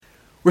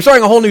We're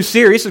starting a whole new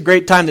series. It's a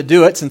great time to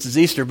do it since it's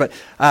Easter. But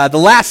the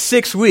last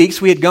 6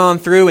 weeks, we had gone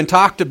through and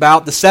talked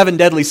about the 7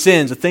 deadly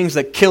sins, the things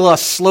that kill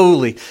us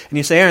slowly. And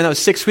you say, Aaron, that was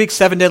 6 weeks,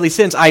 7 deadly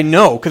sins. I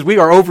know, because we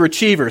are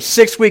overachievers.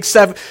 6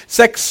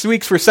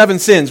 weeks for 7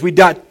 sins. We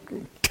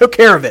took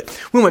care of it.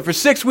 We went for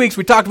 6 weeks.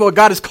 We talked about what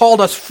God has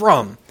called us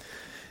from.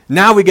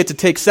 Now we get to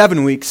take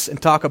 7 weeks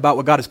and talk about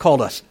what God has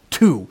called us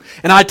to.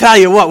 And I tell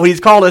you what He's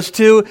called us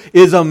to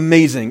is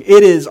amazing.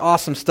 It is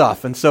awesome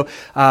stuff. And so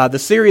the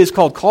series is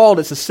called Called.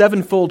 It's a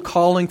 7-fold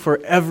calling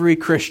for every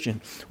Christian.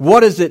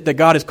 What is it that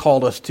God has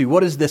called us to?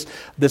 What is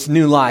this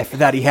new life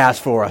that He has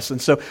for us? And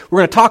so we're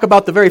going to talk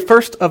about the very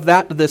first of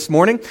that this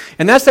morning.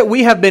 And that's that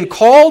we have been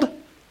called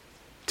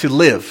to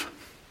live.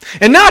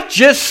 And not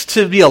just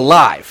to be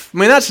alive. I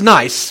mean, that's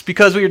nice,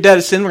 because we are dead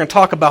to sin. We're going to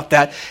talk about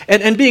that.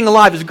 And being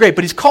alive is great,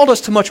 but He's called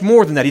us to much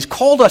more than that. He's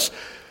called us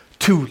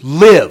to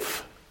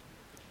live.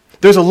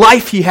 There's a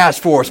life He has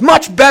for us,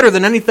 much better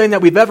than anything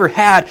that we've ever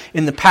had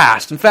in the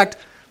past. In fact,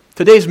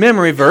 today's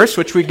memory verse,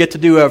 which we get to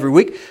do every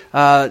week,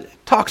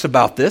 talks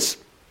about this.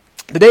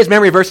 Today's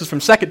memory verse is from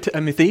 2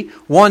 Timothy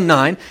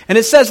 1:9, and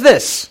it says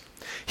this: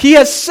 He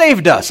has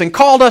saved us and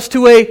called us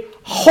to a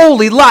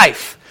holy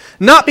life,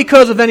 not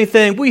because of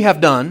anything we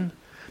have done,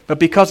 but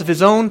because of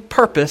His own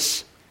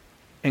purpose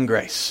and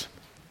grace.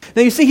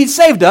 Now you see, He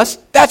saved us.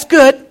 That's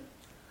good.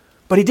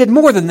 But He did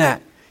more than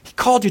that. He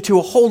called you to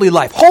a holy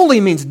life.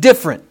 Holy means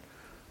different,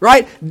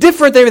 right?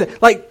 Different than everything.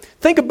 Like,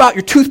 think about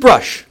your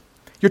toothbrush.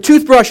 Your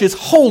toothbrush is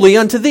holy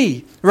unto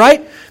thee,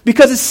 right?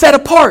 Because it's set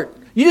apart.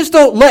 You just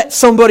don't let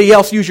somebody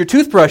else use your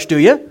toothbrush, do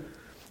you?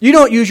 You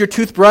don't use your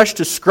toothbrush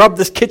to scrub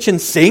this kitchen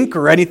sink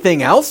or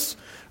anything else.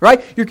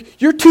 Right?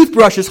 Your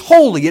toothbrush is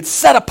holy. It's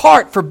set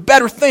apart for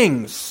better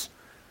things.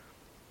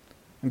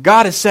 And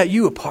God has set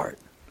you apart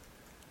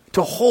to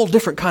a whole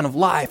different kind of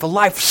life. A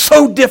life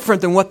so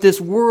different than what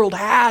this world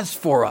has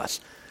for us.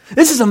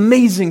 This is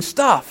amazing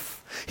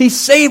stuff. He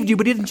saved you,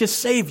 but He didn't just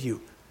save you.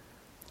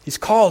 He's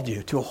called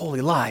you to a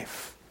holy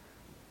life.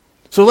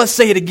 So let's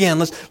say it again.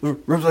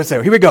 Let's say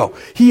it. Here we go.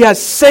 He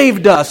has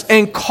saved us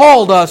and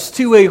called us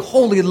to a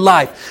holy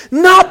life.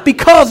 Not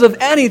because of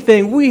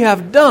anything we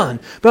have done,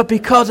 but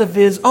because of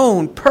His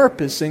own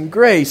purpose and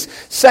grace.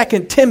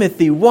 2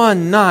 Timothy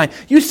 1:9.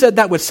 You said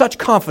that with such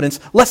confidence.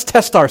 Let's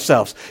test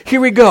ourselves. Here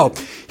we go.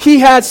 He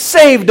has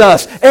saved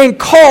us and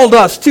called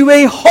us to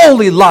a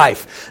holy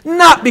life.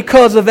 Not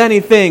because of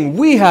anything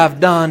we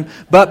have done,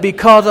 but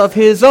because of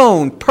His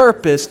own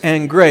purpose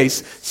and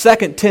grace.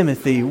 2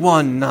 Timothy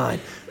 1:9.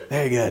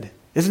 Very good.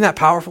 Isn't that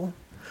powerful?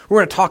 We're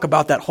going to talk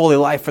about that holy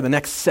life for the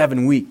next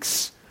 7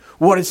 weeks.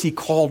 What has He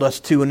called us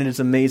to, and it is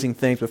amazing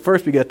things. But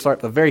first we got to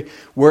start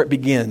where it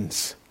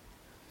begins.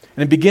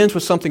 And it begins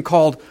with something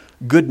called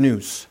good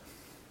news.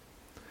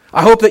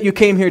 I hope that you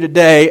came here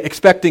today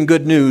expecting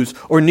good news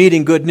or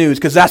needing good news,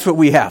 because that's what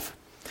we have.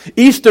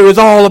 Easter is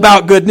all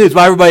about good news.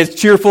 Why everybody's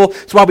cheerful.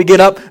 It's why we get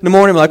up in the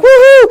morning and we're like,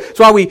 woohoo! It's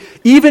why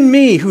even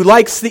me, who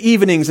likes the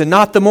evenings and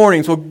not the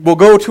mornings, will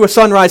go to a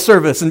sunrise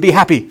service and be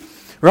happy.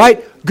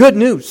 Right? Good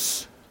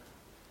news.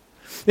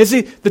 You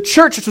see, the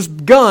church was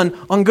begun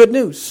on good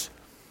news.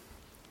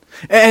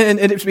 And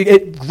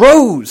it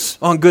grows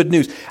on good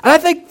news. And I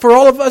think for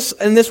all of us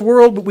in this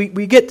world,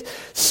 we get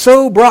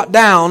so brought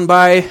down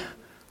by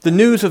the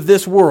news of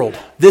this world,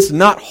 this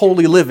not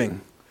holy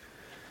living,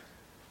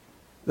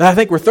 that I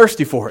think we're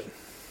thirsty for it.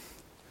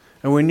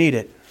 And we need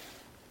it.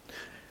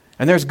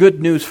 And there's good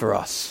news for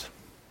us.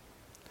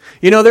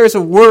 You know, there's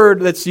a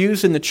word that's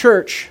used in the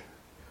church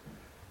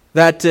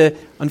that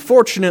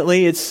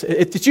unfortunately it's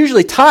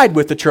usually tied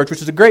with the church,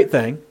 which is a great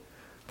thing.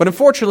 But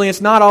unfortunately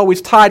it's not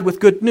always tied with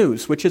good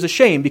news, which is a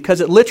shame, because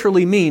it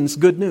literally means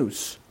good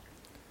news.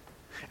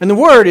 And the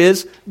word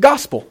is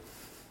gospel.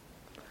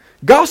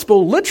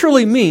 Gospel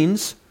literally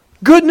means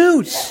good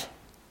news.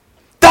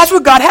 That's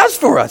what God has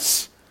for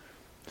us.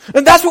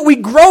 And that's what we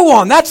grow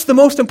on. That's the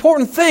most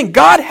important thing.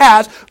 God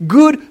has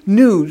good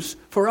news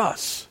for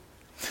us.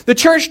 The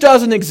church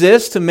doesn't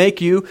exist to make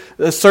you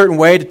a certain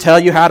way, to tell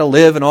you how to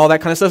live and all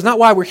that kind of stuff. It's not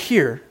why we're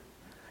here.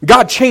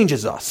 God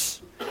changes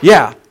us.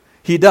 Yeah,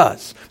 He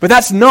does. But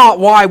that's not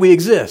why we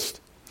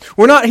exist.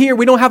 We're not here.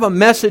 We don't have a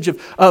message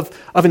of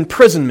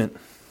imprisonment.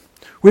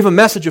 We have a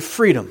message of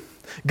freedom.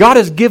 God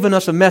has given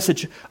us a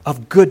message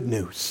of good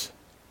news.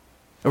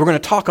 And we're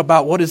going to talk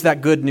about what is that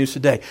good news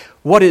today.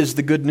 What is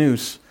the good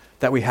news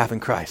that we have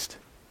in Christ?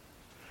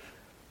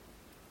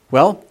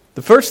 Well,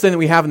 the first thing that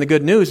we have in the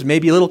good news may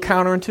be a little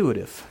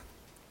counterintuitive.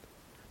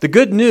 The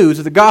good news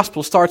of the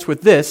gospel starts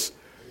with this: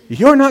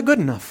 you're not good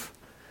enough.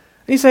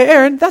 And you say,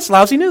 Aaron, that's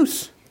lousy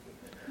news.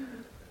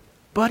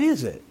 But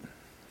is it?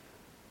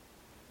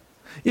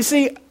 You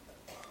see,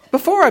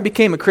 before I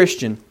became a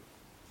Christian,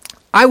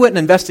 I went and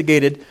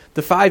investigated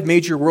the 5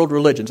 major world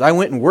religions. I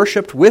went and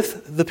worshiped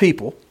with the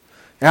people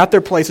at their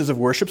places of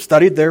worship,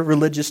 studied their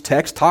religious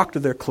texts, talked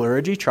to their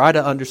clergy, tried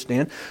to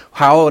understand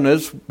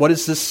what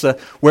is this,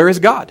 where is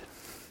God?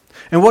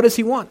 And what does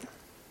He want?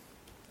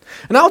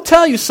 And I'll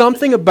tell you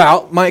something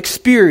about my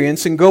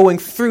experience in going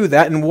through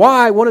that and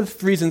why, one of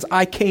the reasons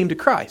I came to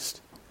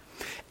Christ.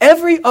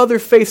 Every other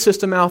faith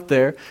system out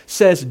there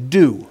says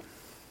do.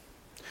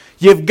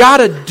 You've got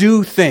to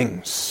do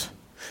things.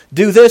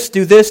 Do this,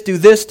 do this, do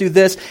this, do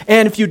this.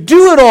 And if you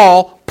do it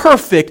all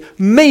perfect,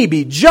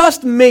 maybe,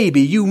 just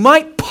maybe, you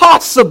might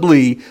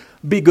possibly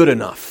be good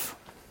enough.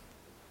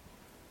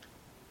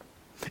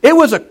 It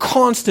was a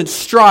constant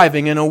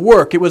striving and a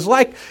work. It was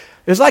like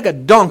a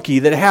donkey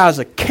that has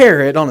a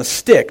carrot on a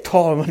stick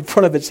tall in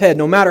front of its head.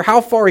 No matter how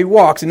far he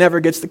walks, he never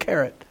gets the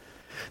carrot.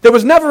 There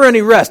was never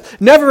any rest,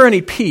 never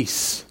any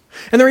peace.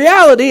 And the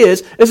reality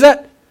is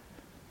that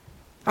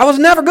I was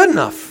never good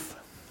enough.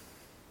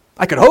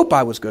 I could hope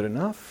I was good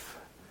enough,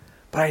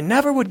 but I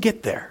never would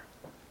get there.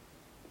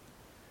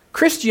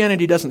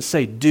 Christianity doesn't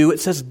say do, it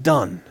says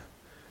done.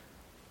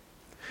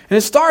 And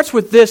it starts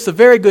with this. The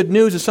very good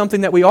news is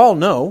something that we all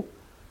know.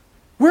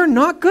 We're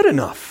not good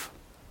enough.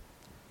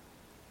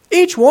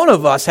 Each one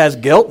of us has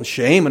guilt and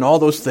shame and all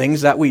those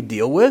things that we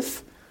deal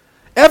with.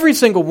 Every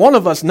single one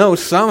of us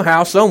knows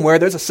somehow, somewhere,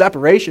 there's a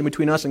separation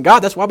between us and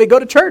God. That's why we go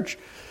to church.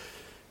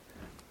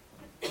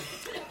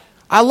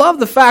 I love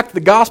the fact that the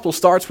gospel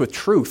starts with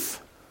truth.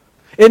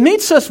 It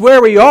meets us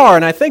where we are,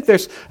 and I think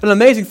there's an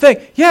amazing thing.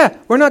 Yeah,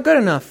 we're not good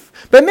enough.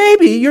 But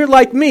maybe you're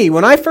like me.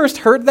 When I first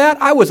heard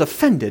that, I was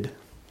offended.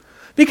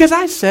 Because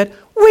I said,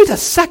 wait a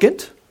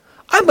second,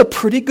 I'm a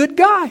pretty good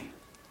guy.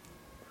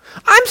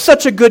 I'm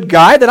such a good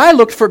guy that I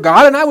looked for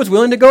God and I was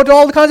willing to go to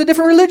all kinds of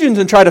different religions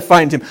and try to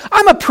find Him.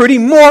 I'm a pretty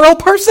moral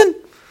person.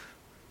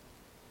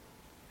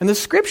 And the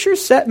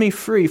Scriptures set me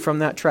free from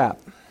that trap.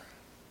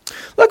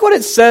 Look what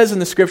it says in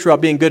the Scripture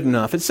about being good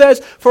enough. It says,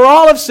 for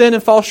all have sinned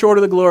and fall short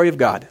of the glory of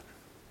God.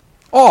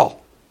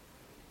 All.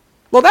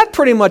 Well, that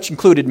pretty much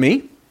included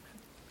me.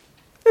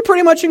 It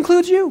pretty much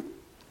includes you.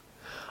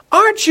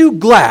 Aren't you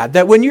glad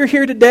that when you're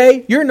here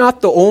today, you're not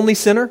the only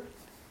sinner?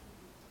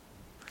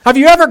 Have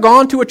you ever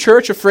gone to a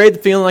church afraid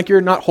of feeling like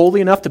you're not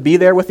holy enough to be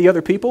there with the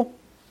other people?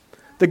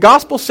 The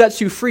gospel sets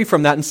you free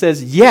from that and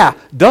says, yeah,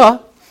 duh.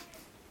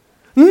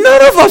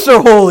 None of us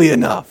are holy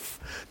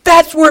enough.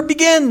 That's where it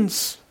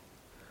begins.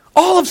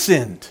 All have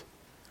sinned.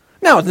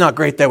 Now, it's not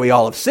great that we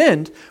all have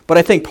sinned, but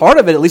I think part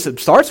of it, at least it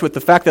starts with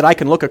the fact that I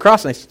can look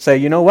across and I say,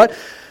 you know what?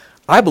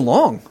 I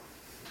belong.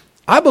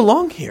 I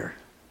belong here.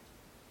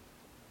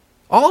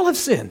 All have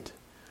sinned.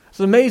 It's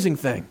an amazing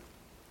thing.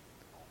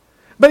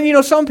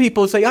 But, some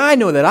people say, I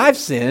know that I've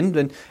sinned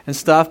and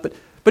stuff,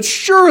 but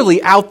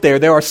surely out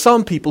there are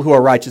some people who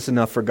are righteous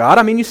enough for God.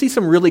 I mean, you see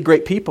some really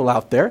great people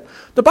out there.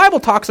 The Bible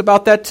talks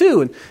about that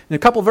too. And in a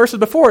couple verses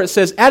before, it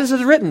says, as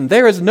is written,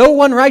 there is no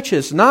one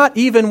righteous, not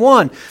even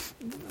one.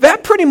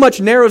 That pretty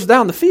much narrows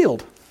down the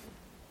field.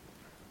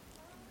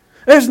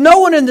 There's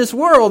no one in this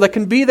world that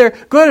can be there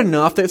good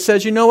enough that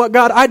says, you know what,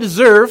 God, I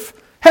deserve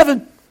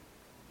heaven.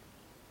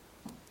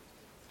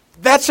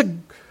 That's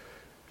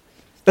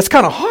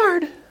kind of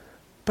hard.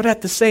 But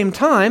at the same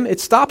time, it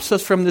stops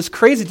us from this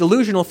crazy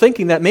delusional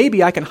thinking that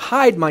maybe I can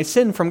hide my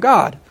sin from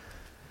God.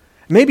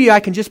 Maybe I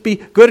can just be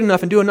good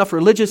enough and do enough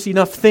religious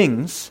enough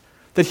things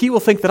that He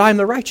will think that I'm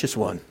the righteous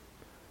one.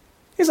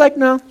 He's like,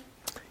 no,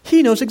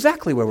 He knows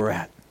exactly where we're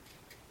at.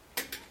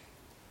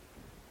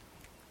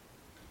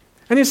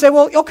 And you say,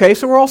 well, okay,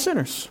 so we're all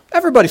sinners.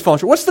 Everybody's falling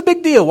short. What's the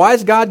big deal? Why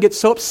does God get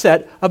so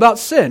upset about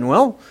sin?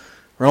 Well,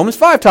 Romans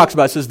 5 talks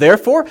about it. It says,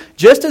 therefore,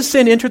 just as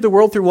sin entered the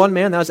world through one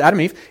man, that was Adam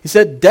and Eve, he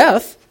said,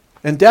 death,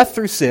 and death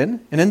through sin,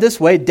 and in this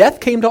way, death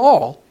came to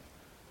all,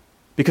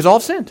 because all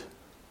have sinned.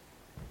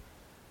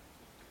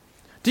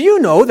 Do you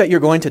know that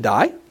you're going to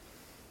die?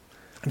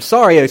 I'm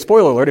sorry, a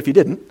spoiler alert if you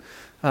didn't.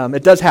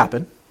 It does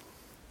happen.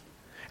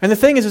 And the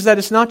thing is that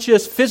it's not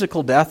just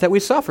physical death that we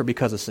suffer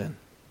because of sin.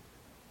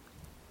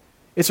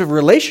 It's a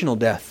relational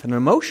death, an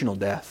emotional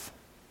death.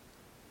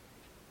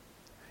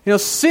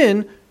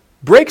 Sin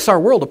breaks our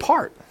world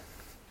apart.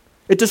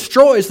 It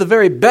destroys the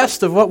very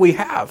best of what we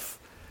have.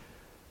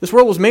 This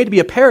world was made to be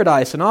a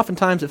paradise, and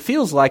oftentimes it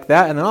feels like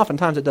that, and then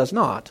oftentimes it does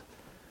not.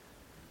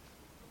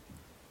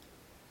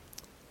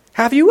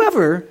 Have you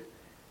ever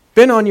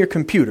been on your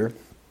computer,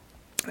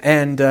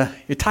 and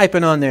you're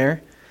typing on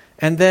there,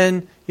 and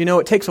then,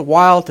 it takes a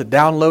while to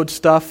download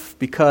stuff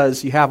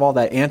because you have all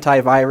that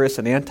antivirus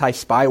and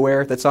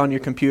anti-spyware that's on your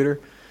computer,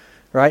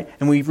 right?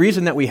 And the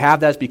reason that we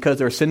have that is because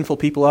there are sinful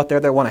people out there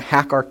that want to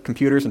hack our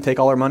computers and take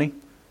all our money,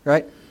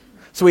 right?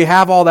 So we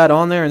have all that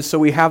on there, and so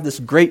we have this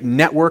great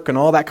network and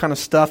all that kind of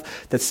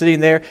stuff that's sitting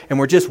there, and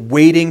we're just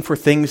waiting for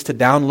things to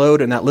download,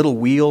 and that little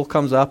wheel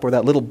comes up, or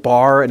that little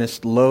bar, and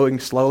it's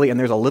loading slowly, and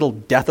there's a little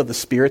death of the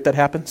spirit that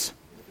happens.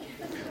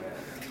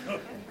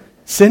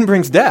 Sin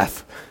brings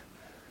death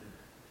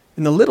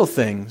in the little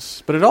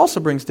things, but it also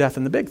brings death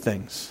in the big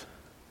things.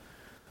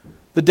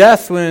 The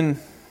death when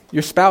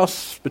your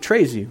spouse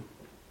betrays you,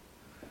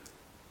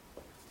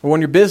 or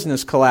when your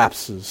business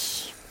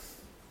collapses,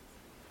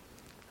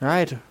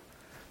 right?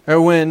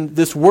 Or when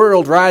this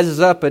world rises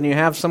up and you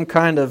have some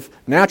kind of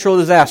natural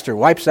disaster,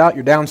 wipes out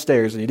your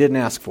downstairs and you didn't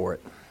ask for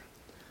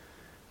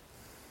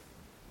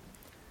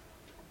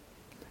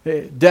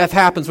it. Death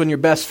happens when your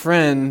best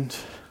friend,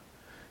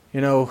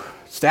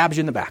 stabs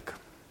you in the back.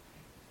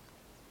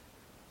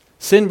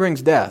 Sin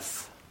brings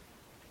death.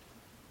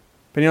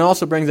 But it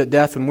also brings that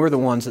death when we're the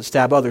ones that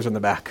stab others in the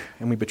back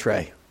and we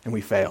betray and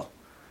we fail.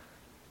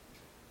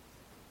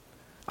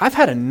 I've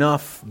had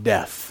enough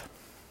death.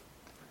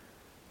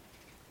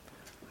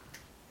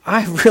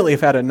 I really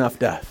have had enough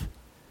death.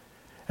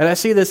 And I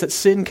see this, that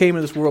sin came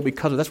into this world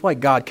because of, that's why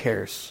God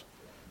cares.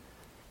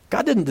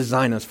 God didn't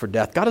design us for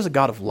death. God is a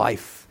God of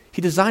life.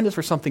 He designed us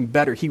for something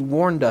better. He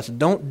warned us,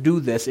 don't do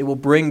this. It will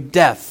bring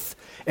death.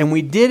 And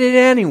we did it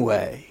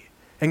anyway.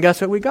 And guess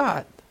what we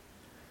got?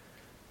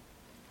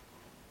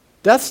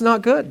 Death's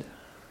not good.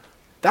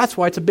 That's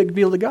why it's a big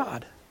deal to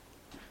God.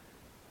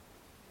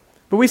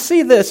 But we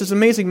see this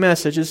amazing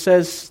message. It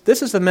says,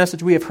 this is the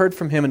message we have heard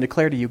from him and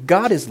declare to you.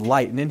 God is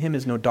light, and in him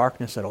is no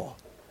darkness at all.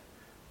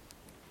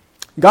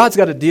 God's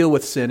got to deal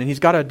with sin, and he's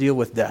got to deal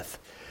with death.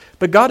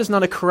 But God is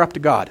not a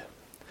corrupt God.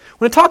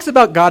 When it talks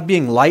about God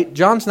being light,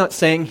 John's not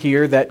saying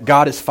here that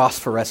God is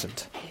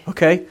phosphorescent.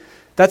 Okay?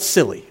 That's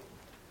silly.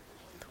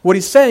 What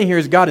he's saying here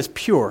is God is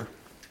pure.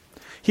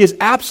 He has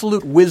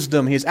absolute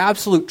wisdom. He has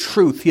absolute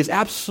truth. He has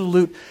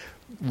absolute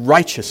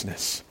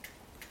righteousness.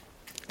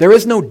 There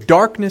is no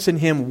darkness in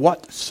him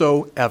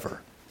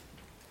whatsoever.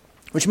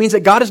 Which means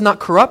that God is not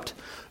corrupt,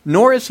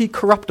 nor is he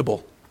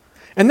corruptible.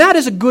 And that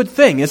is a good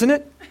thing, isn't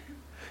it?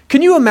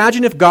 Can you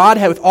imagine if God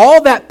had, with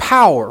all that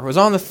power, was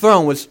on the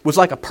throne, was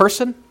like a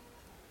person?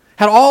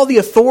 Had all the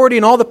authority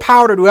and all the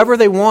power to do whatever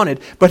they wanted,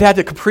 but had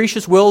the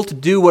capricious will to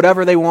do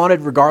whatever they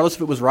wanted, regardless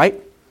if it was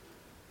right?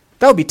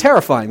 That would be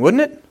terrifying,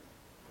 wouldn't it?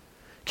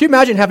 Can you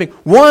imagine having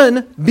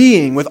one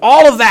being with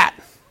all of that,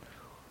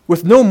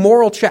 with no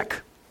moral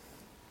check?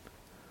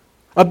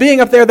 A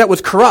being up there that was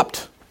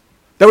corrupt,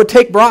 that would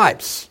take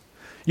bribes.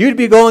 You'd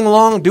be going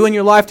along, doing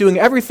your life, doing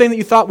everything that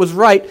you thought was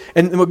right,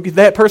 and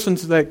that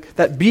person's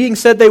that being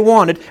said they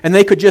wanted, and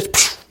they could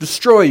just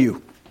destroy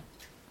you.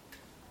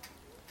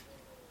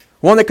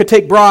 One that could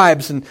take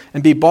bribes and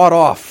be bought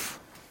off.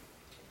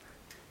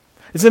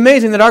 It's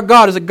amazing that our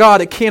God is a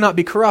God that cannot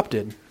be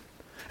corrupted.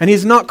 And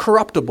he's not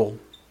corruptible.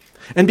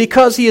 And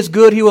because he is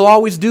good, he will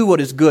always do what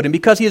is good. And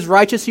because he is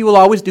righteous, he will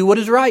always do what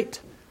is right.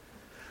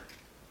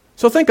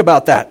 So think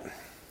about that.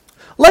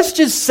 Let's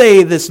just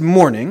say this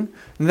morning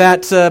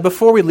that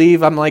before we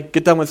leave, I'm like,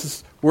 get done with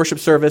this worship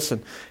service,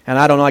 and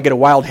I don't know, I get a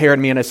wild hair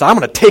in me, and I say, I'm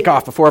going to take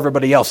off before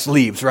everybody else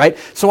leaves, right?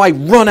 So I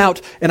run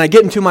out, and I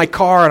get into my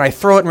car, and I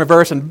throw it in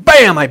reverse, and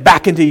bam, I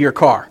back into your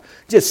car.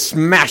 Just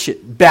smash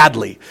it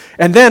badly.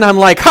 And then I'm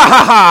like, ha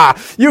ha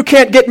ha, you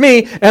can't get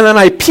me, and then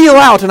I peel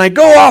out, and I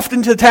go off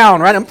into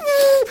town, right?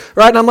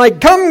 And I'm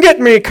like, come get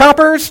me,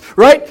 coppers,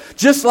 right?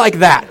 Just like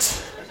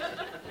that.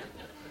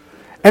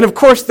 And of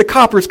course, the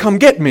coppers come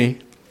get me,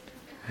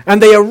 and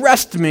they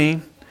arrest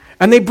me,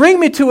 and they bring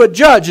me to a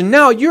judge, and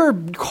now your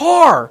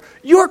car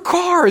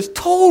is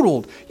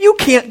totaled. You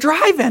can't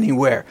drive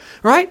anywhere,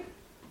 right?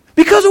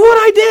 Because of what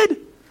I did.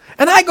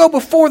 And I go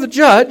before the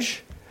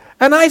judge,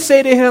 and I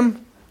say to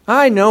him,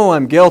 I know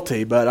I'm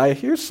guilty, but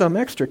here's some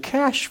extra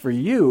cash for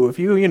you if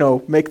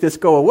you make this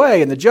go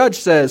away. And the judge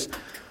says,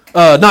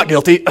 not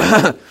guilty.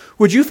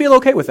 Would you feel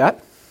okay with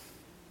that?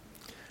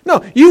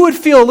 No, you would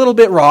feel a little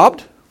bit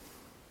robbed.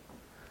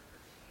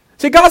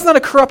 See, God's not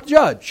a corrupt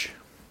judge.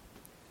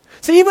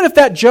 See, even if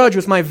that judge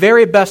was my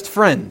very best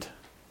friend,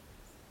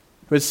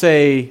 would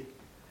say,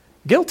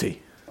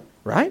 guilty,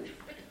 right?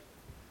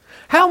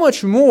 How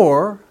much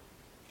more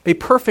a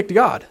perfect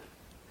God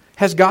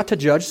has got to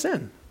judge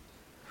sin?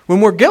 When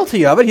we're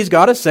guilty of it, he's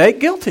got to say,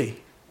 guilty.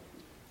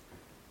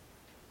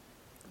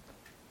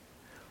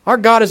 Our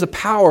God is a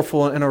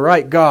powerful and a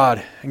right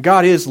God, and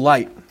God is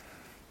light.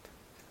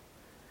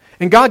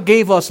 And God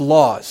gave us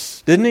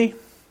laws, didn't he?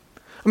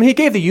 I mean, he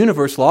gave the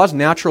universe laws,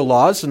 natural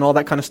laws, and all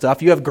that kind of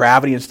stuff. You have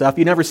gravity and stuff.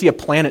 You never see a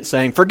planet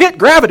saying, forget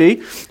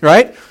gravity,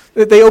 right?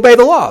 They obey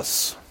the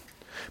laws.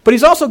 But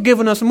he's also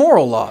given us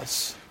moral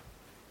laws.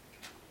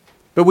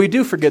 But we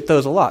do forget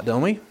those a lot,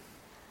 don't we?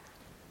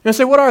 You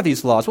say, what are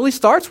these laws? Well, he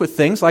starts with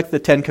things like the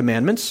Ten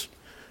Commandments,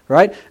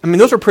 right? I mean,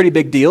 those are pretty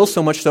big deals,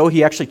 so much so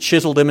he actually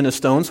chiseled them into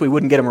stone so we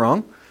wouldn't get them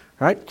wrong,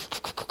 right?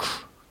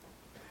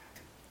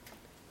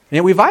 And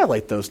yet we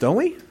violate those, don't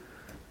we?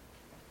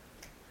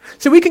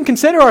 So we can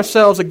consider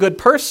ourselves a good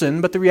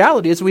person, but the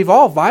reality is we've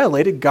all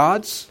violated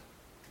God's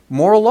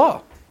moral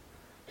law.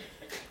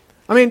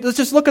 I mean, let's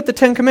just look at the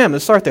Ten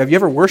Commandments. Let's start there. Have you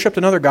ever worshipped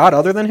another God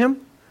other than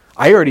him?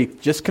 I already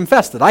just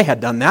confessed that I had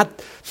done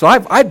that, so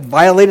I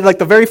violated like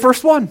the very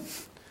first one.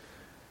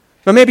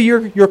 But maybe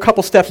you're a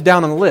couple steps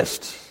down on the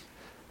list.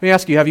 Let me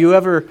ask you, have you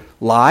ever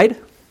lied?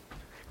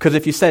 Because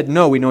if you said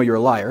no, we know you're a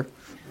liar.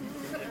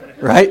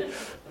 Right?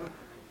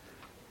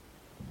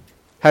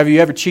 Have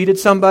you ever cheated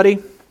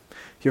somebody?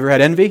 You ever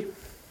had envy?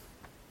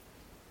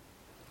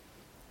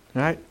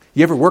 Right?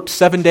 You ever worked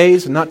 7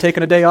 days and not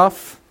taken a day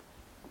off?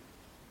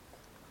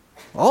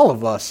 All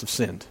of us have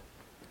sinned.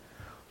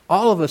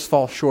 All of us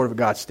fall short of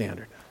God's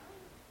standard.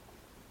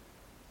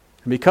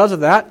 And because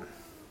of that,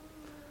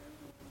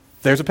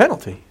 there's a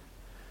penalty.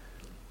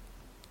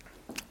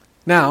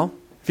 Now,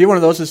 if you're one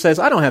of those who says,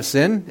 I don't have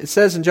sin, it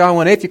says in John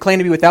 1:8, if you claim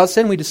to be without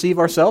sin, we deceive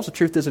ourselves, the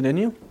truth isn't in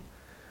you.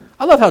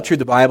 I love how true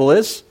the Bible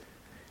is.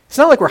 It's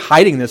not like we're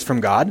hiding this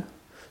from God.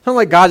 It's not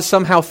like God's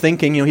somehow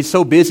thinking, He's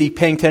so busy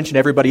paying attention to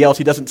everybody else,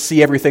 He doesn't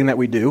see everything that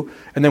we do.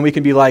 And then we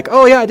can be like,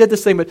 oh yeah, I did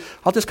this thing, but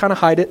I'll just kind of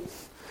hide it.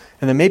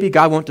 And then maybe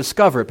God won't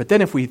discover it. But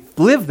then if we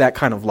live that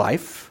kind of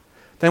life,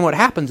 then what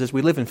happens is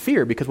we live in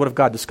fear, because what if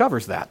God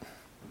discovers that?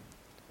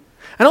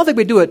 I don't think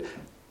we do it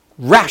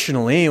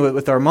rationally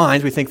with our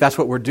minds. We think that's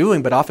what we're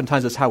doing, but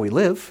oftentimes it's how we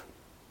live.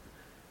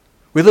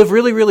 We live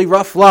really, really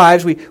rough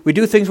lives. We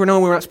do things we're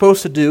not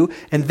supposed to do,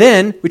 and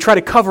then we try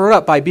to cover it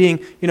up by being,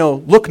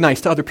 look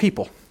nice to other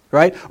people,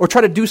 right? Or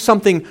try to do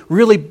something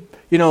really,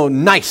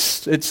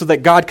 nice so that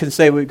God can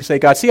say,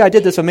 God, see, I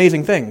did this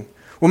amazing thing.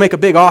 We'll make a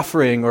big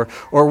offering, or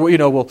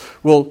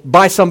we'll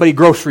buy somebody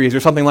groceries or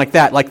something like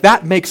that. Like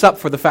that makes up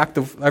for the fact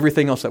of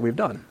everything else that we've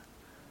done.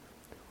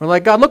 We're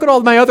like, God, look at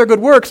all my other good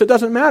works. It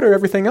doesn't matter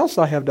everything else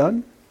I have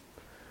done.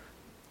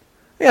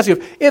 Let me ask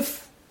you,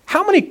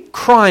 how many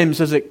crimes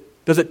does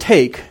it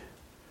take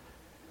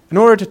in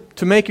order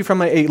to make you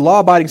from a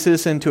law-abiding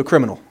citizen to a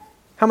criminal?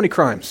 How many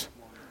crimes?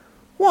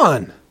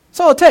 One. That's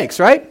all it takes,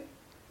 right?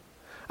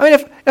 I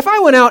mean, if I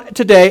went out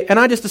today and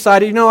I just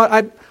decided, you know what,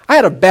 I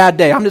had a bad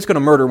day, I'm just going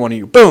to murder one of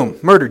you. Boom,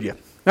 murdered you.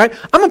 Right?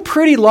 I'm a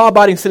pretty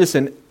law-abiding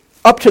citizen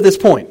up to this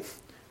point,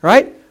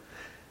 right?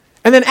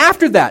 And then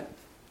after that,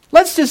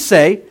 let's just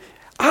say,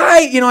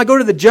 I go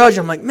to the judge,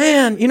 I'm like,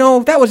 man,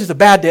 that was just a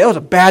bad day. That was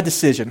a bad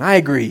decision. I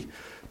agree.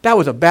 That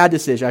was a bad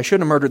decision. I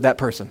shouldn't have murdered that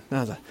person.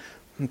 That was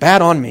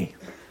bad on me.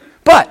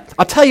 But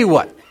I'll tell you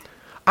what,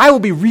 I will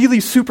be really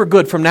super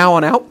good from now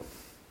on out.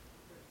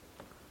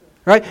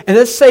 Right? And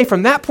let's say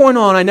from that point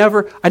on, I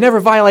never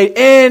violate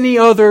any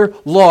other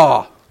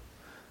law.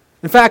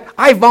 In fact,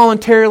 I go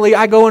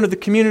into the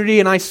community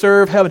and I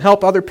serve and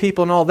help other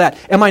people and all that.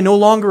 Am I no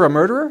longer a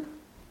murderer?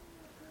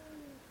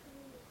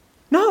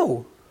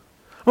 No.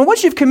 Well,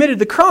 once you've committed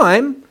the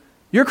crime,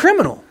 you're a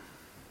criminal.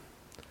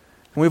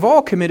 And we've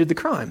all committed the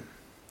crime.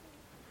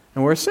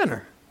 And we're a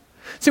sinner.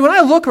 See, when I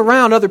look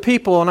around other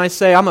people and I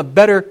say, I'm a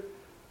better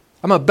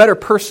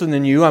person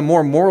than you, I'm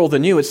more moral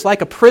than you, it's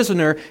like a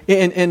prisoner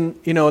in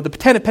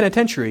the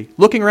penitentiary,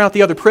 looking around at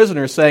the other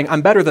prisoners saying,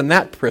 I'm better than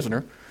that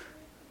prisoner.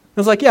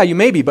 It's like, yeah, you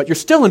may be, but you're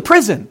still in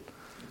prison.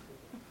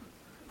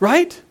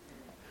 Right?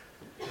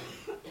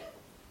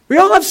 We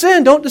all have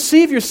sinned. Don't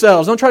deceive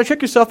yourselves. Don't try to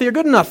trick yourself that you're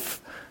good enough.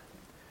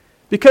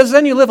 Because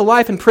then you live a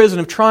life in prison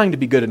of trying to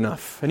be good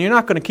enough, and you're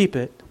not going to keep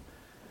it.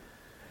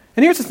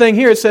 And here's the thing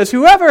here. It says,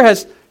 whoever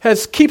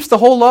has keeps the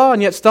whole law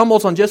and yet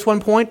stumbles on just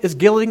one point is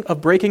guilty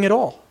of breaking it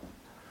all.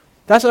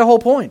 That's the whole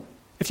point.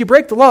 If you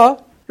break the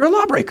law, you're a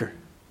lawbreaker.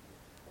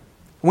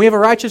 And we have a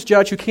righteous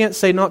judge who can't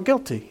say not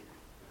guilty.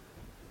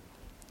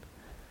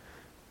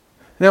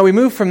 Now we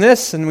move from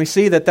this and we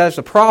see that there's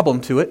a problem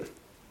to it.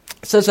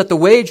 It says that the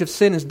wage of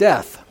sin is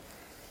death.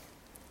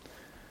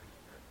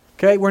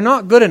 Okay, we're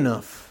not good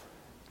enough.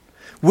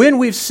 When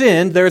we've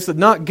sinned, there's the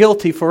not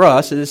guilty for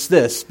us is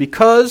this.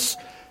 Because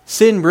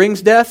sin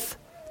brings death,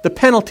 the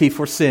penalty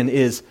for sin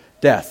is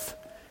death.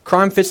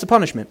 Crime fits the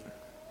punishment.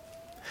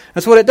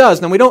 That's what it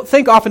does. Now, we don't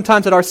think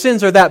oftentimes that our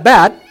sins are that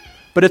bad,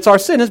 but it's our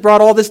sin has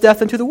brought all this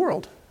death into the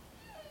world.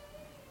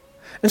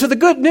 And so the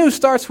good news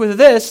starts with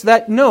this,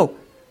 that no,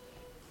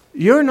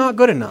 you're not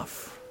good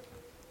enough.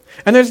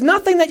 And there's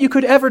nothing that you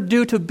could ever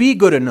do to be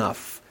good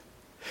enough.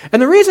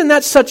 And the reason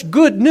that's such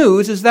good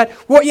news is that,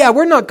 well, yeah,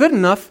 we're not good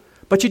enough,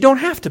 but you don't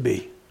have to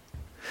be.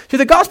 See,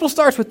 the gospel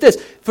starts with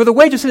this. For the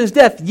wage of sin is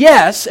death,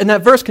 yes, and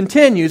that verse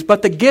continues,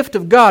 but the gift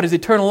of God is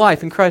eternal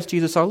life in Christ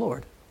Jesus our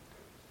Lord.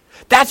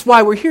 That's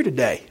why we're here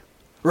today,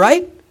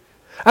 right?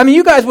 I mean,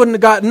 you guys wouldn't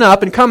have gotten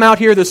up and come out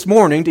here this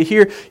morning to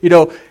hear,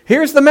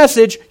 here's the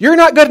message, you're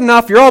not good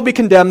enough, you'll all be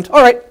condemned.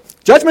 All right,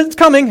 judgment's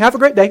coming, have a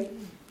great day.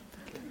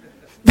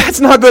 That's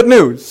not good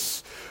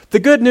news. The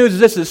good news is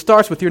this, it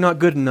starts with you're not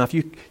good enough.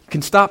 You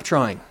can stop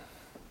trying.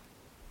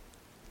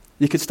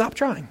 You can stop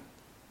trying.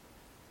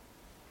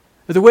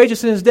 The wage of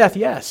sin is death,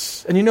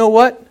 yes. And you know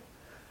what?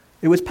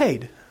 It was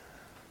paid.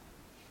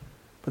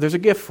 But there's a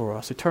gift for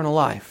us, eternal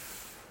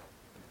life.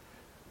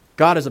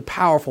 God is a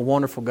powerful,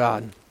 wonderful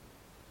God.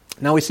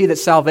 Now we see that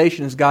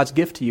salvation is God's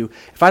gift to you.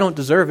 If I don't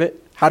deserve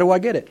it, how do I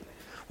get it?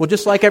 Well,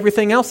 just like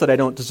everything else that I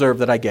don't deserve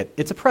that I get,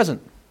 it's a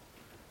present.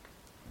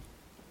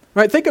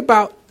 Right? Think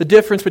about the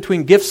difference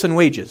between gifts and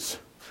wages.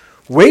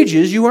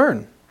 Wages you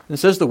earn. It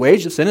says the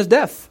wage of sin is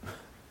death.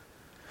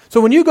 So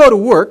when you go to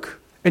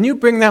work and you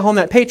bring home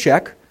that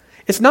paycheck,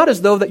 it's not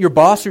as though that your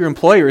boss or your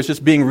employer is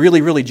just being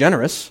really, really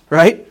generous,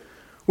 right?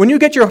 When you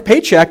get your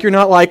paycheck, you're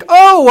not like,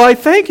 oh, I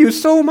thank you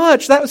so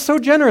much. That was so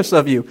generous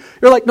of you.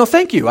 You're like, no,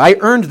 thank you. I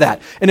earned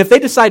that. And if they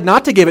decide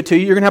not to give it to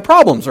you, you're going to have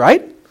problems,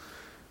 right?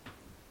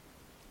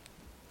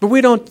 But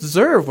we don't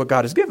deserve what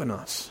God has given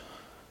us.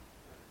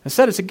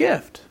 Instead, it's a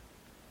gift.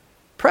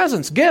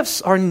 Presents,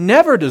 gifts are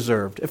never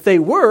deserved. If they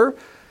were,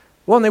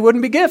 well, they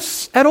wouldn't be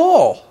gifts at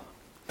all.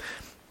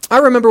 I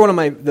remember one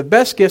of the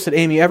best gifts that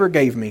Amy ever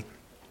gave me.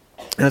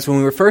 And that's when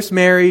we were first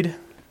married,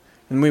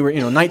 and we were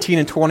 19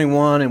 and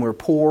 21, and we were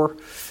poor,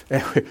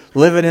 and we were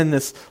living in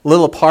this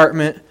little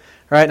apartment,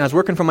 right? And I was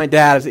working for my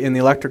dad as an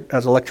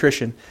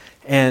electrician,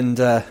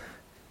 and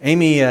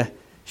Amy,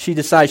 she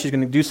decides she's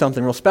going to do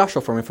something real special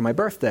for me for my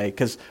birthday,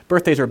 because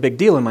birthdays are a big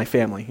deal in my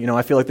family.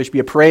 I feel like there should be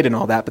a parade and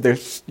all that, but there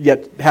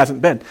yet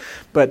hasn't been.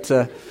 But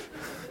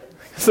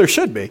there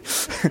should be,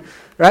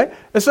 right?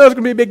 And so it's going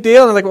to be a big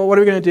deal, and I'm like, well, what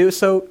are we going to do?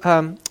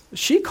 So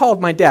she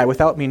called my dad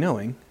without me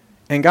knowing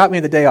and got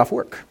me the day off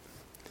work.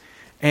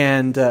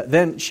 And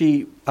then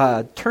she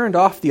turned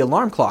off the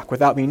alarm clock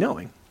without me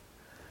knowing,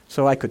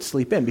 so I could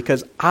sleep in,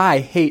 because I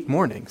hate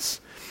mornings.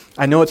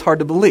 I know it's hard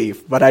to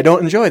believe, but I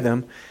don't enjoy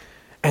them.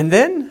 And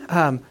then,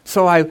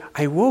 so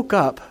I woke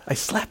up, I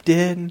slept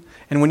in,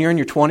 and when you're in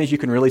your 20s, you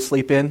can really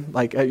sleep in.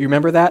 Like, you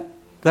remember that?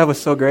 That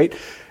was so great.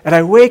 And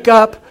I wake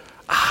up,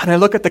 and I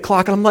look at the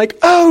clock, and I'm like,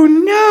 oh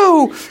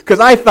no!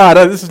 Because I thought,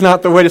 this is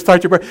not the way to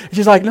start your breakfast. And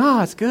she's like,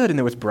 no, it's good. And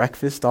there was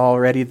breakfast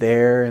already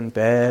there, and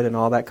bed, and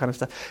all that kind of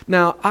stuff.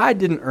 Now, I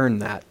didn't earn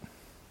that.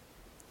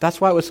 That's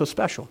why it was so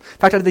special. In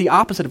fact, I did the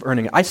opposite of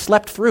earning it. I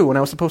slept through when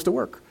I was supposed to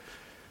work.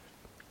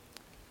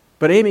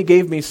 But Amy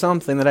gave me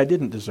something that I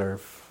didn't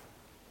deserve.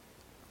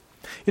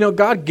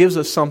 God gives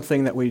us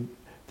something that we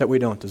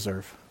don't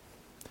deserve.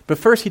 But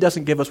first, He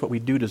doesn't give us what we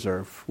do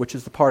deserve, which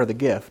is the part of the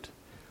gift.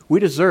 We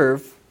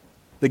deserve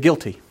the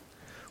guilty.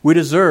 We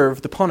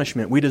deserve the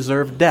punishment. We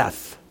deserve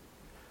death.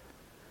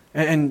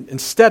 And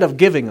instead of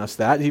giving us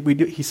that,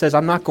 He says,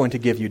 I'm not going to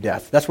give you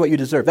death. That's what you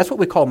deserve. That's what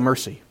we call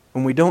mercy,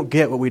 when we don't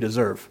get what we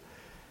deserve.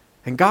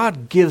 And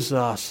God gives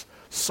us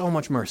so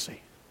much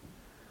mercy.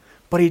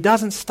 But He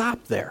doesn't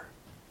stop there.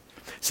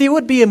 See, it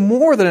would be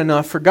more than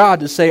enough for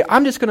God to say,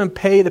 I'm just going to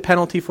pay the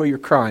penalty for your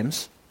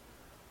crimes,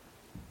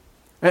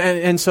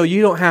 and so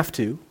you don't have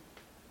to.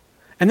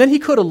 And then He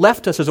could have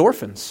left us as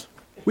orphans.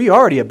 We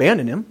already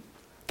abandoned Him.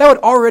 That would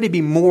already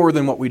be more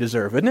than what we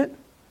deserve, isn't it?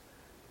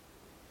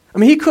 I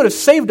mean, He could have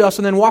saved us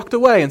and then walked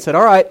away and said,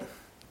 all right,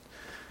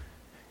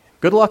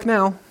 good luck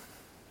now.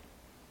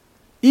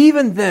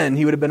 Even then,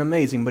 He would have been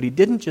amazing, but He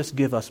didn't just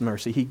give us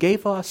mercy. He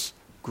gave us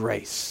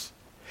grace.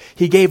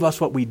 He gave us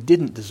what we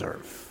didn't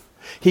deserve.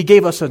 He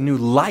gave us a new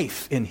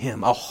life in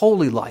Him, a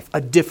holy life, a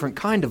different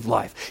kind of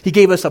life. He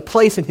gave us a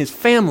place in His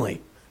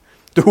family.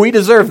 Do we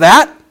deserve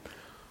that?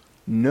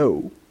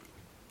 No,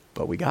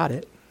 but we got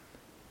it.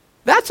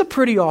 That's a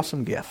pretty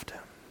awesome gift.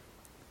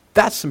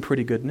 That's some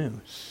pretty good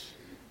news.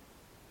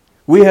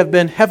 We have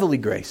been heavily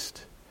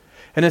graced.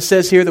 And it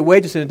says here, the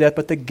wages of death,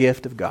 but the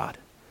gift of God.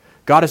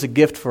 God is a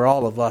gift for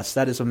all of us.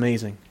 That is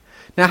amazing.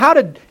 Now, how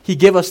did He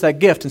give us that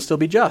gift and still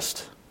be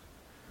just?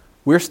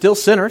 We're still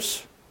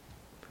sinners.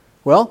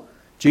 Well,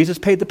 Jesus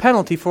paid the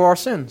penalty for our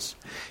sins.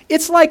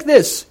 It's like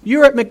this.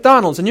 You're at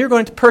McDonald's and you're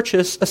going to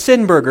purchase a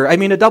sin burger. I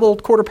mean, a double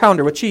quarter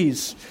pounder with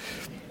cheese.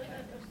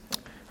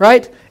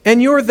 Right? And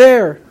you're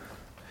there.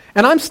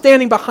 And I'm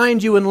standing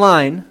behind you in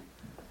line.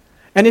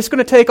 And it's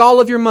going to take all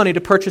of your money to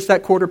purchase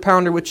that quarter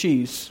pounder with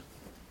cheese.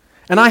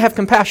 And I have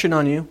compassion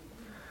on you.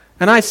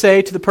 And I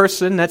say to the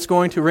person that's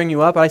going to ring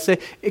you up, I say,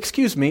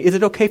 excuse me, is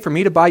it okay for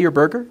me to buy your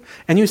burger?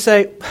 And you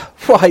say,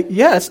 why,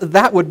 yes,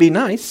 that would be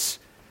nice.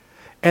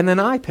 And then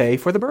I pay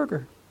for the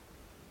burger.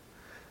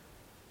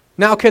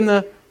 Now, can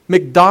the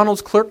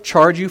McDonald's clerk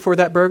charge you for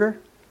that burger?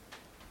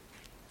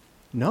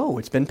 No,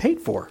 it's been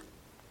paid for.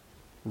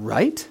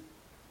 Right?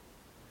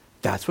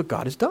 That's what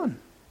God has done.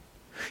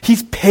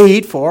 He's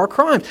paid for our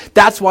crimes.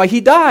 That's why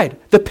He died.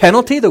 The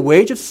penalty, the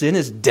wage of sin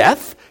is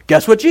death.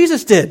 Guess what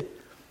Jesus did?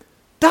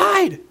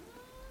 Died.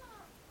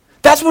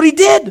 That's what He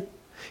did.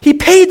 He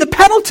paid the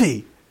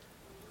penalty.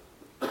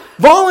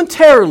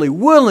 Voluntarily,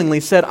 willingly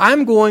said,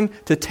 I'm going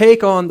to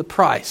take on the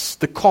price,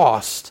 the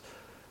cost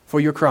for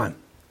your crime.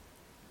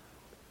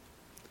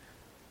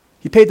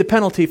 He paid the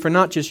penalty for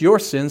not just your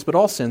sins, but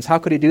all sins. How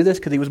could He do this?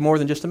 Because He was more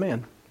than just a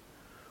man.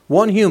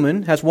 One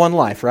human has one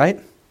life, right?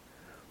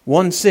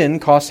 One sin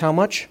costs how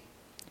much?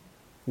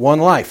 One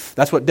life.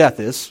 That's what death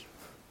is.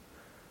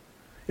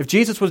 If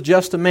Jesus was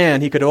just a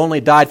man, He could have only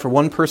died for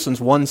one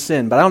person's one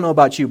sin. But I don't know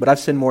about you, but I've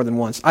sinned more than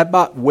once. I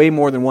bought way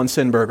more than one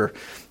sin burger,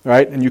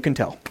 right? And you can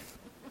tell.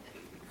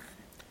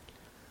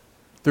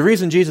 The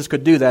reason Jesus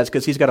could do that is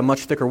because He's got a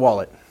much thicker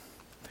wallet.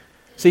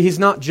 See, He's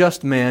not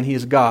just man, He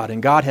is God,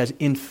 and God has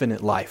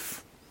infinite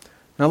life.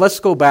 Now let's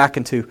go back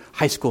into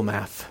high school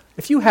math.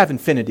 If you have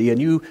infinity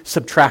and you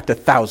subtract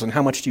 1,000,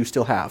 how much do you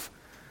still have?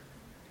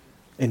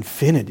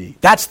 Infinity.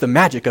 That's the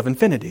magic of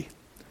infinity.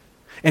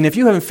 And if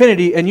you have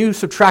infinity and you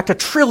subtract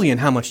 1,000,000,000,000,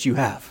 how much do you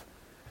have?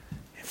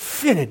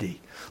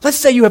 Infinity. Let's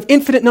say you have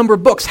infinite number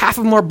of books. Half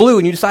of them are blue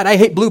and you decide, I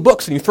hate blue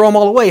books, and you throw them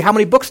all away. How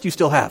many books do you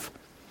still have?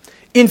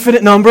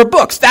 Infinite number of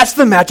books. That's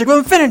the magic of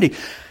infinity.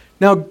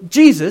 Now,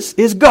 Jesus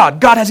is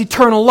God. God has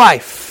eternal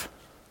life.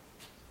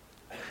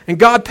 And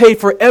God paid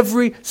for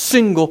every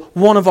single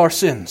one of our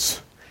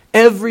sins.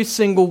 Every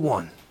single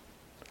one.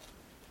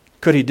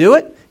 Could He do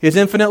it? His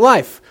infinite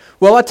life.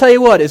 Well, I'll tell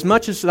you what, as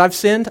much as I've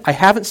sinned, I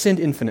haven't sinned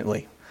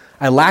infinitely.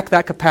 I lack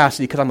that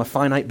capacity because I'm a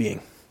finite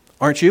being.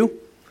 Aren't you?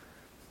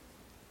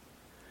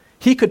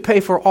 He could pay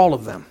for all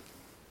of them.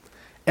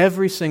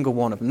 Every single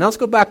one of them. Now let's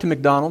go back to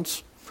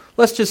McDonald's.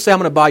 Let's just say I'm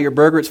going to buy your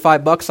burger. It's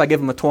 $5. I give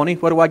them a 20.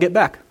 What do I get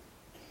back?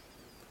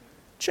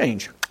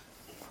 Change.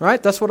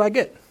 Right? That's what I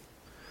get.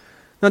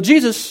 Now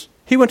Jesus,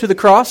 He went to the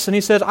cross and he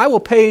said, I will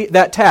pay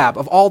that tab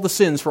of all the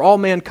sins for all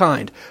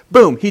mankind.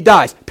 Boom, he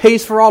dies,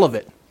 pays for all of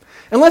it.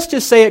 And let's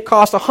just say it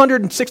cost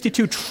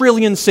 162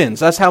 trillion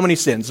sins. That's how many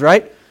sins,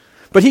 right?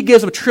 But he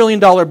gives a $1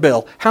 trillion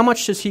bill. How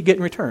much does he get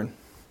in return?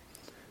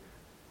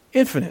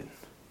 Infinite.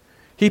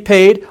 He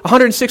paid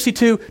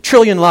 162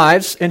 trillion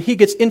lives, and he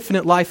gets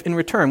infinite life in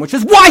return, which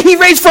is why he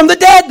raised from the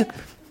dead.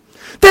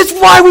 That's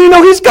why we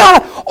know he's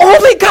God.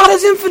 Only God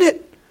is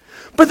infinite.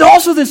 But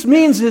also this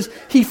means is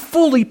he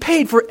fully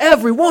paid for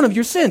every one of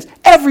your sins.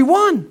 Every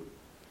one.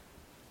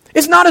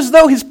 It's not as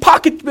though his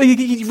pocket,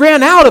 he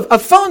ran out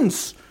of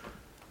funds.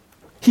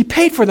 He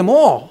paid for them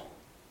all.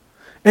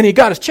 And he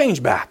got his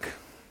change back.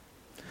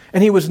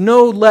 And he was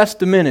no less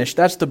diminished.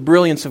 That's the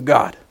brilliance of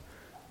God.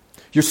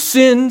 Your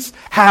sins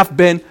have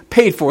been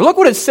paid for. Look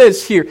what it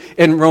says here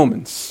in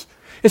Romans.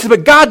 It says,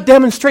 but God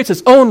demonstrates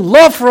his own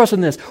love for us in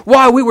this.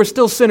 While we were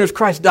still sinners,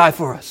 Christ died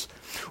for us.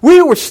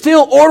 We were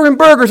still ordering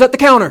burgers at the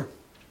counter.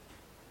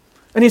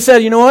 And he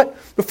said, you know what?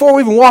 Before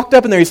we even walked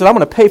up in there, he said, I'm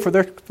going to pay for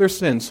their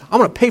sins. I'm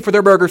going to pay for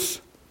their burgers.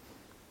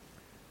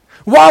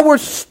 While we're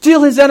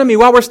still his enemy,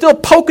 while we're still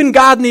poking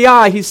God in the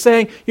eye, he's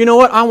saying, you know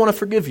what? I want to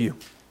forgive you.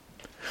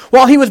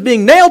 While he was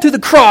being nailed to the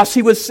cross,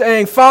 he was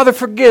saying, Father,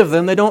 forgive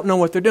them. They don't know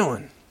what they're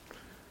doing.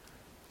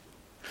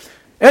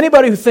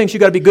 Anybody who thinks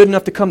you've got to be good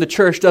enough to come to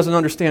church doesn't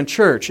understand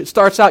church. It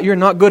starts out, you're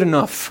not good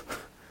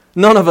enough.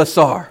 None of us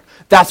are.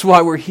 That's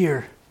why we're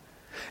here.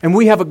 And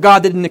we have a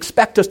God that didn't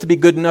expect us to be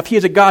good enough. He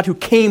is a God who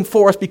came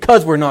for us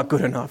because we're not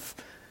good enough.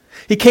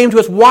 He came to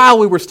us while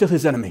we were still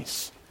his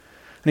enemies.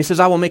 And he says,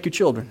 I will make you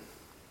children.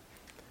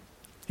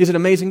 He's an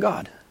amazing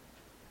God.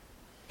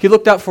 He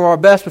looked out for our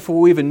best before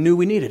we even knew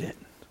we needed it.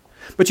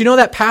 But you know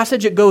that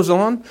passage, it goes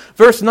on.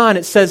 Verse 9,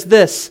 it says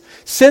this,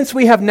 since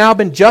we have now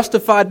been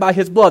justified by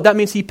his blood, that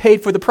means he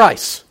paid for the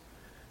price.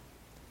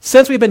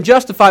 Since we've been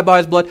justified by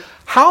his blood,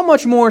 how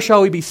much more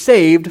shall we be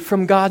saved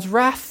from God's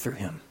wrath through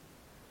him?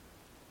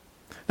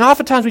 Now,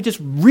 oftentimes we just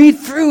read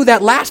through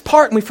that last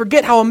part and we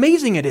forget how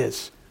amazing it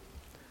is.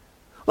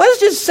 Let's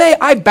just say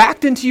I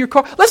backed into your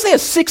car. Let's say a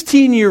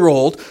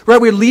 16-year-old,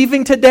 right, we're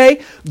leaving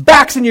today,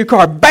 backs in your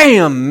car,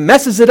 bam,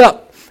 messes it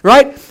up.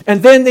 Right?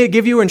 And then they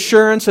give you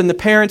insurance and the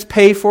parents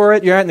pay for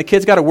it, right? And the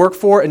kids got to work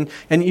for it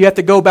and you have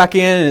to go back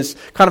in and it's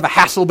kind of a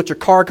hassle, but your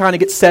car kind of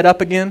gets set up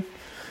again.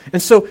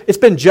 And so it's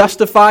been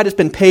justified, it's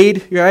been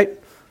paid, right?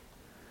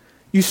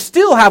 You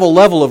still have a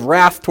level of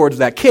wrath towards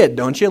that kid,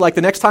 don't you? Like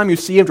the next time you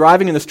see him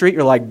driving in the street,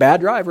 you're like, bad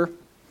driver,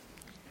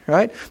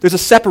 right? There's a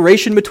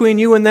separation between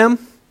you and them.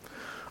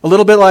 A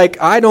little bit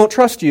like, I don't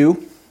trust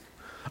you.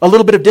 A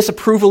little bit of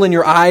disapproval in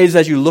your eyes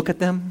as you look at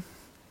them,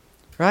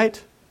 right?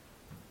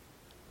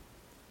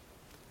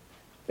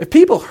 If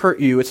people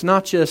hurt you, it's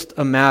not just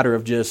a matter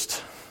of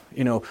just,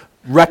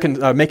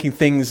 making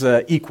things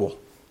equal,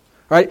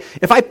 right?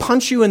 If I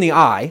punch you in the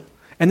eye,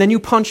 and then you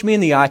punch me in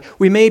the eye,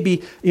 we may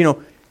be,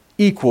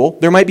 equal.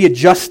 There might be a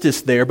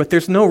justice there, but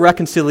there's no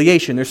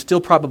reconciliation. There's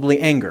still probably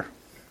anger,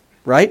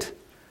 right?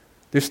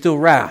 There's still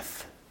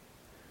wrath.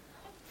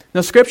 Now,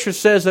 Scripture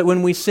says that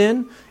when we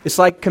sin, it's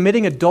like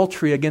committing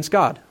adultery against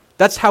God.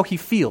 That's how he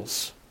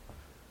feels,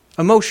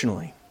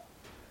 emotionally.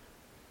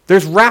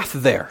 There's wrath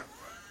there.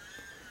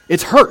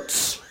 It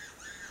hurts.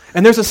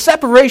 And there's a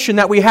separation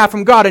that we have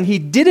from God, and he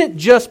didn't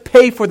just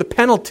pay for the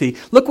penalty.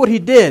 Look what he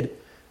did.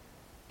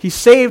 He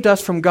saved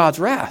us from God's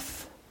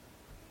wrath.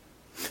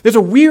 There's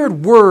a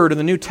weird word in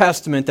the New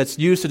Testament that's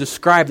used to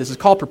describe this.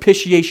 It's called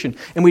propitiation,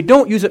 and we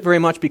don't use it very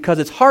much because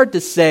it's hard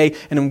to say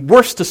and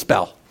worse to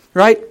spell,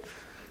 right?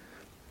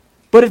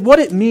 But what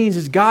it means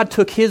is God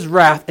took his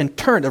wrath and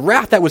turned, the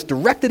wrath that was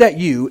directed at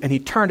you, and he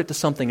turned it to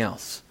something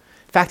else.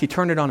 In fact, he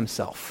turned it on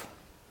himself.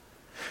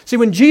 See,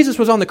 when Jesus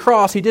was on the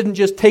cross, he didn't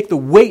just take the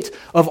weight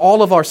of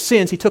all of our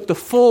sins. He took the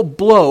full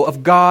blow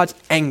of God's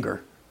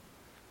anger.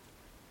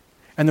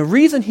 And the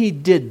reason he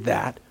did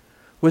that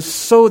was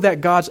so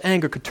that God's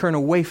anger could turn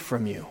away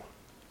from you.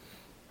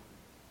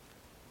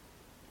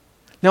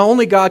 Now,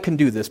 only God can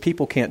do this.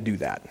 People can't do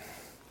that.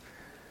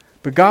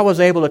 But God was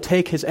able to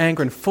take his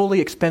anger and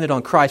fully expend it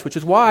on Christ, which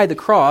is why the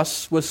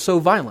cross was so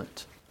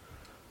violent.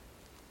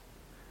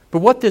 But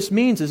what this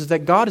means is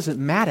that God isn't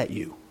mad at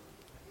you.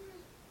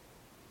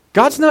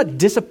 God's not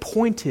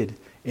disappointed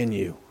in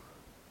you.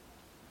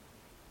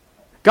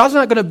 God's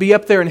not going to be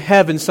up there in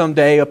heaven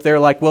someday, up there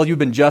like, well, you've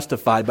been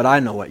justified, but I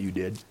know what you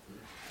did.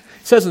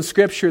 It says in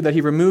Scripture that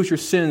he removes your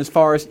sin as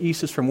far as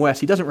east is from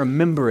west. He doesn't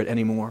remember it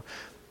anymore.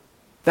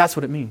 That's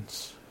what it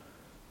means.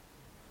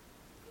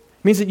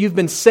 It means that you've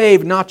been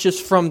saved not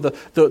just from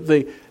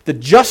the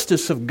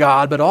justice of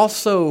God, but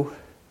also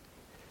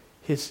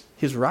his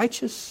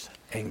righteous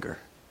anger.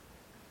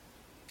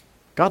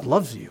 God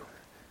loves you.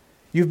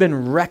 You've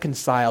been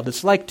reconciled.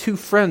 It's like two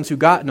friends who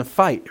got in a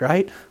fight,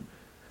 right?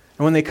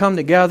 And when they come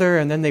together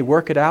and then they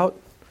work it out,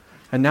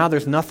 and now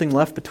there's nothing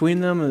left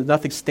between them, and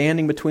nothing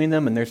standing between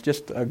them, and there's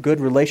just a good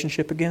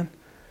relationship again.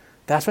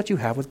 That's what you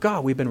have with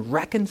God. We've been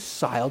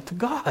reconciled to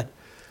God.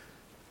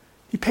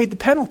 He paid the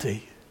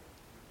penalty.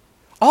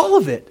 All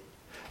of it.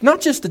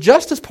 Not just the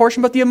justice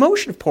portion, but the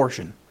emotion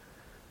portion.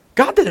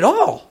 God did it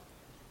all.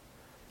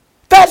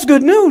 That's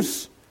good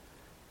news.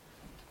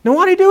 Now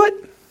why do he do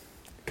it?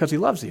 Because he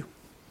loves you.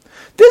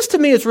 This to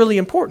me is really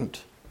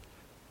important.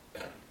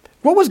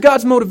 What was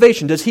God's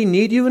motivation? Does he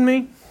need you and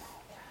me?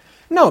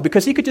 No,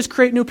 because he could just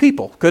create new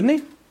people, couldn't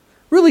he?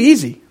 Really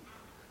easy.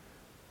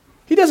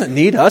 He doesn't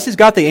need us. He's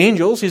got the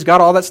angels. He's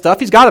got all that stuff.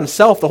 He's got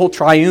himself, the whole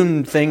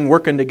triune thing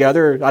working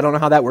together. I don't know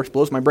how that works.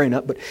 Blows my brain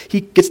up. But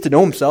he gets to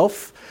know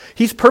himself.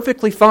 He's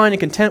perfectly fine and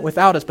content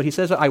without us. But he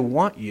says, I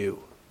want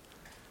you.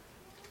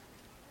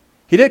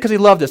 He did it because he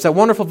loved us. That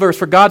wonderful verse,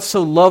 for God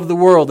so loved the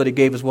world that he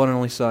gave his one and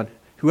only Son.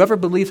 Whoever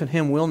believes in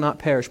him will not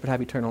perish but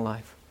have eternal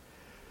life.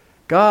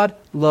 God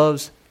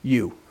loves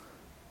you.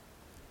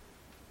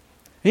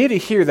 You need to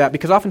hear that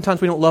because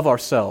oftentimes we don't love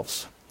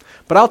ourselves.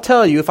 But I'll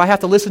tell you, if I have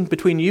to listen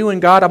between you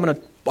and God, I'm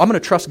going to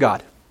trust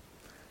God.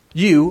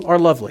 You are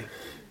lovely.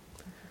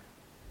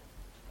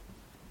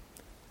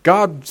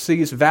 God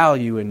sees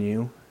value in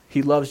you.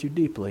 He loves you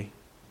deeply.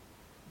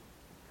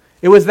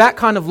 It was that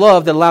kind of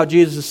love that allowed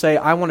Jesus to say,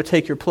 I want to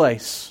take your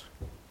place.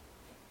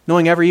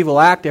 Knowing every evil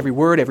act, every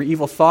word, every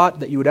evil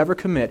thought that you would ever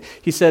commit.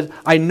 He said,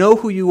 I know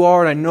who you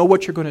are and I know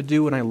what you're going to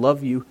do and I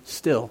love you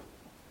still.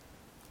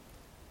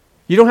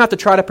 You don't have to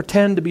try to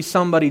pretend to be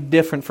somebody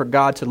different for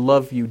God to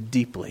love you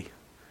deeply.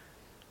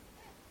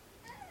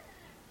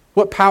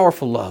 What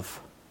powerful love.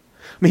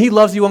 I mean, he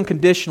loves you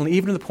unconditionally,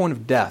 even to the point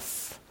of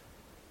death.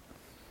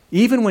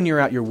 Even when you're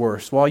at your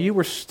worst, while you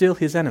were still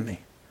his enemy,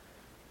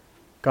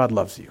 God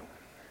loves you.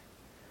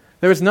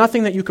 There is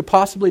nothing that you could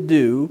possibly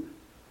do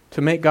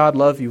to make God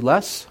love you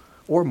less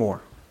or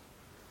more.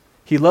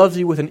 He loves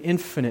you with an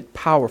infinite,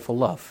 powerful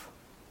love.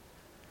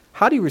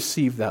 How do you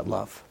receive that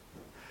love?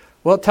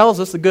 Well, it tells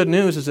us the good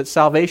news is that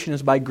salvation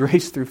is by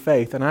grace through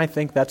faith, and I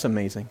think that's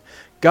amazing.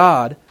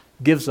 God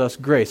gives us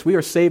grace. We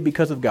are saved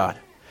because of God.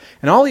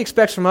 And all he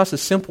expects from us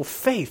is simple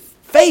faith.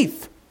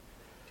 Faith!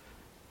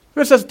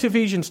 It says in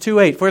Ephesians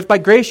 2:8, for it's by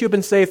grace you have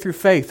been saved through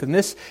faith, and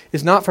this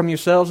is not from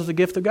yourselves as a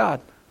gift of God.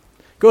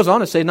 It goes on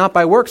to say, not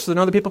by works so that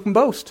other people can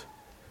boast.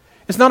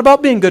 It's not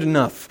about being good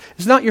enough.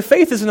 It's not, your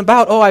faith isn't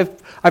about,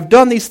 I've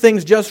done these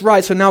things just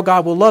right, so now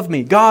God will love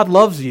me. God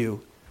loves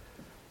you.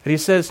 And he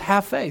says,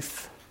 have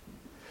faith.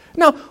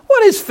 Now,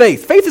 what is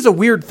faith? Faith is a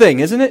weird thing,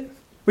 isn't it?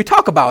 We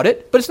talk about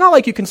it, but it's not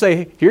like you can say,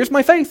 hey, here's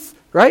my faith,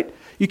 right?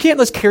 You can't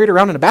just carry it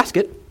around in a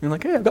basket. You're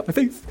like, hey, I've got my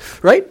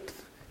faith, right?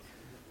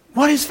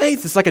 What is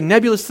faith? It's like a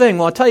nebulous thing.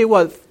 Well, I'll tell you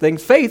what,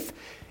 faith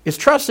is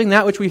trusting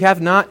that which we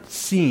have not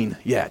seen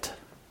yet.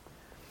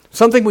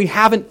 Something we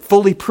haven't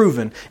fully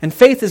proven. And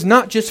faith is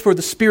not just for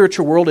the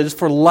spiritual world, it is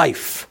for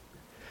life.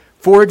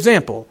 For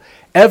example,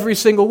 every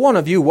single one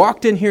of you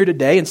walked in here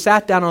today and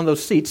sat down on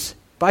those seats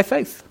by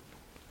faith.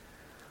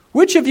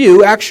 Which of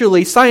you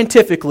actually,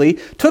 scientifically,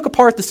 took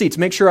apart the seats,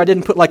 make sure I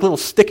didn't put like little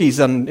stickies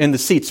in the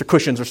seats or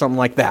cushions or something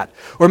like that?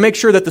 Or make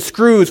sure that the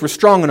screws were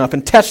strong enough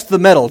and test the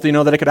metal,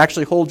 that it could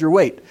actually hold your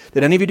weight?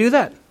 Did any of you do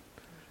that?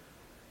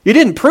 You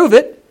didn't prove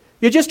it.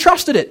 You just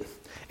trusted it.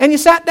 And you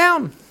sat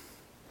down.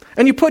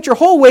 And you put your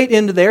whole weight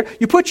into there.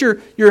 You put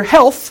your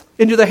health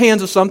into the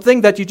hands of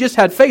something that you just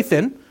had faith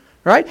in,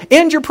 right?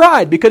 And your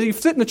pride, because if you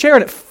sit in the chair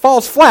and it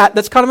falls flat,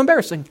 that's kind of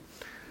embarrassing.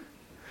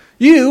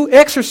 You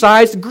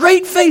exercised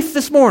great faith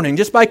this morning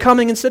just by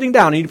coming and sitting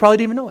down, and you probably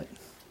didn't even know it.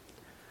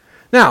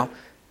 Now,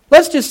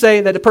 let's just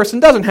say that a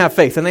person doesn't have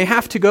faith, and they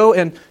have to go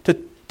and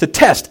to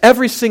test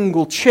every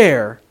single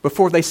chair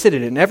before they sit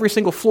in it, and every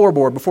single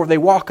floorboard before they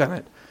walk on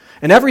it,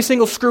 and every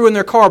single screw in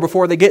their car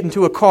before they get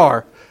into a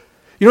car.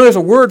 There's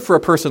a word for a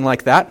person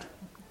like that.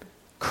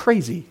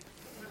 Crazy.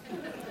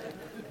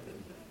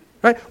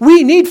 Right?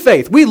 We need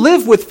faith. We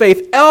live with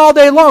faith all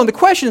day long. The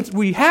question is,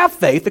 we have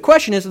faith. The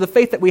question is, the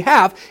faith that we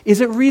have, is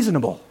it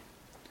reasonable?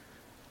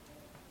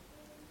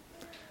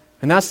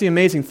 And that's the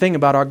amazing thing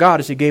about our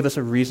God, is he gave us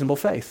a reasonable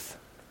faith.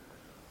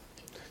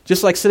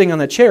 Just like sitting on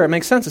the chair, it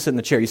makes sense to sit in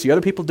the chair. You see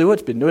other people do it.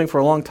 It's been doing it for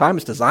a long time.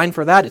 It's designed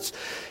for that. It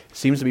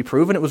seems to be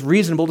proven. It was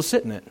reasonable to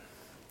sit in it.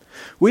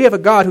 We have a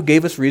God who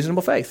gave us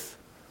reasonable faith.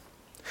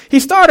 He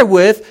started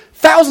with,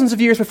 thousands of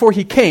years before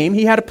he came,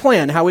 he had a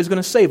plan how he was going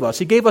to save us.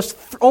 He gave us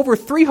over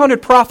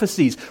 300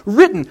 prophecies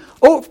written,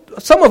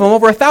 some of them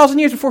over 1,000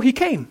 years before he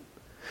came.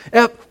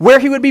 Where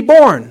he would be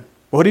born,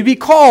 what he'd be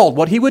called,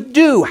 what he would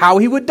do, how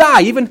he would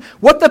die, even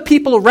what the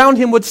people around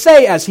him would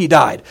say as he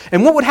died,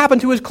 and what would happen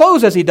to his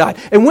clothes as he died,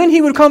 and when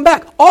he would come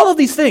back. All of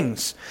these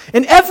things.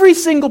 And every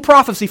single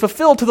prophecy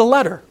fulfilled to the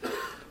letter.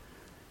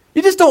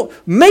 You just don't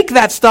make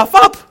that stuff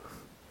up.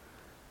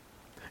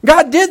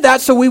 God did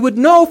that so we would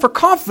know for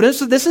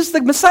confidence that this is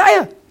the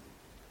Messiah.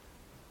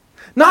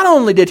 Not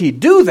only did he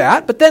do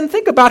that, but then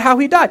think about how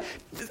he died.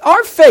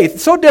 Our faith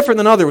is so different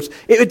than others.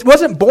 It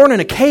wasn't born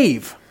in a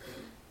cave.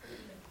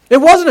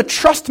 It wasn't a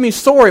trust me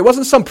story. It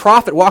wasn't some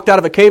prophet walked out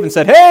of a cave and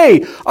said,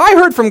 hey, I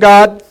heard from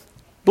God.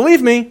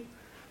 Believe me.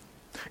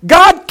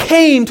 God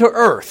came to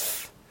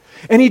earth,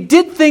 and he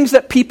did things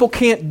that people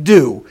can't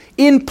do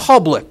in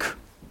public.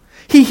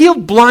 He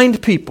healed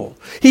blind people.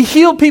 He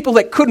healed people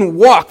that couldn't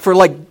walk for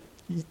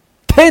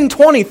 10,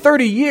 20,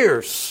 30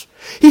 years.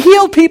 He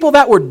healed people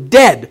that were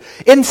dead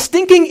and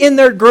stinking in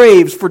their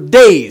graves for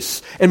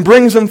days and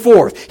brings them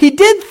forth. He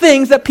did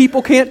things that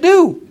people can't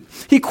do.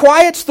 He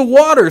quiets the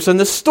waters and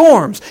the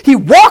storms. He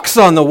walks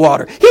on the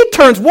water. He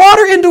turns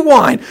water into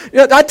wine.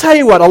 I tell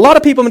you what, a lot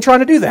of people have been trying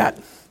to do that.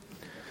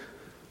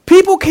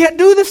 People can't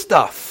do this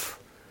stuff.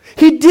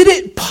 He did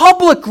it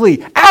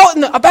publicly, out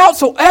and about,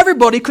 so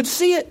everybody could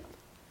see it.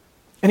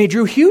 And he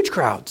drew huge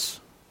crowds.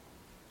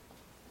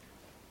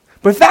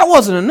 But if that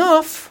wasn't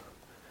enough,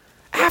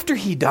 after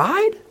he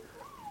died,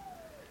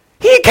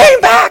 he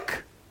came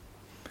back.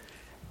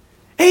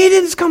 And he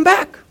didn't just come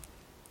back.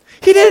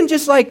 He didn't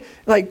just like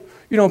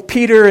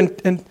Peter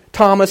and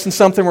Thomas and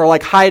something were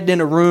like hiding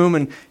in a room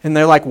and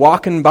they're like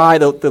walking by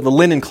the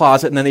linen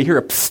closet and then they hear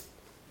a psst.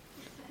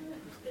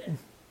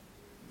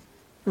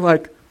 They're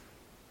like,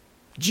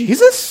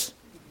 Jesus?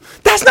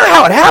 That's not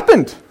how it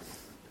happened.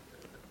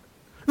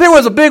 There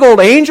was a big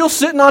old angel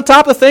sitting on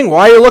top of the thing.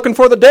 Why are you looking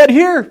for the dead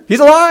here? He's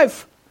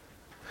alive.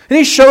 And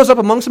he shows up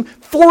amongst them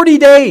 40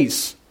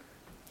 days.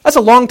 That's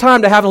a long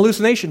time to have an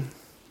hallucination.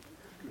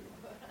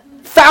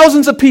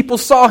 Thousands of people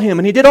saw him,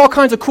 and he did all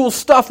kinds of cool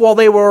stuff while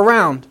they were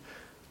around.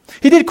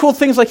 He did cool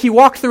things like he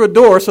walked through a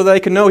door so that they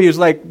could know he was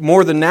like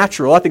more than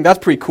natural. I think that's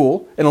pretty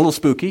cool and a little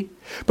spooky.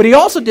 But he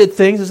also did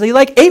things as he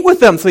like ate with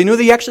them so they knew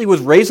that he actually was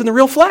raised in the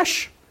real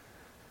flesh.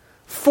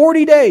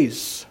 40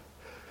 days.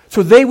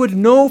 So they would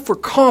know for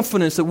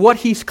confidence that what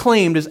he's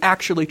claimed is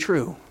actually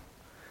true.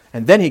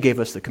 And then he gave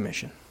us the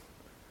commission.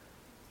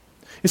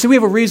 You see, we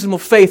have a reasonable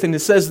faith, and it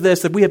says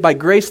this, that we have by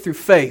grace through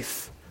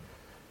faith,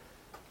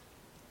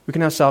 we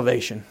can have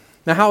salvation.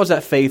 Now, how is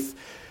that faith?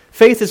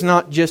 Faith is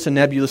not just a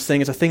nebulous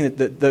thing. It's a thing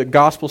that the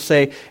Gospels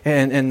say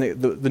and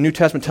the New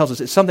Testament tells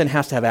us. It's something that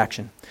has to have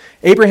action.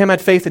 Abraham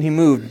had faith and he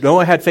moved.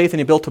 Noah had faith and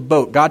he built a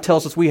boat. God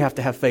tells us we have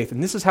to have faith.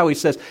 And this is how he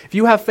says, if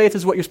you have faith,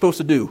 this is what you're supposed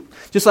to do.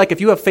 Just like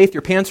if you have faith,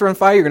 your pants are on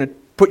fire, you're going to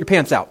put your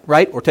pants out,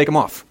 right? Or take them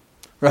off,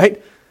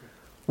 right?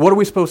 What are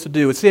we supposed to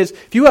do? It says,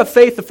 if you have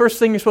faith, the first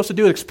thing you're supposed to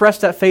do is express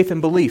that faith in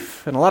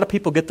belief. And a lot of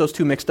people get those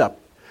two mixed up.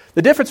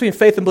 The difference between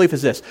faith and belief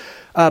is this.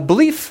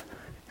 Belief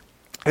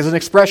is an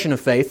expression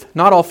of faith.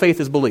 Not all faith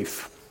is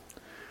belief.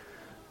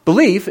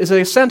 Belief is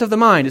an assent of the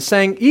mind. It's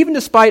saying, even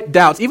despite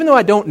doubts, even though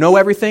I don't know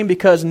everything,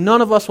 because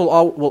none of us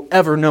will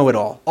ever know it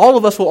all. All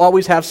of us will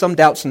always have some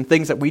doubts and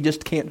things that we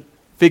just can't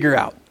figure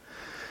out.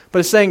 But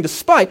it's saying,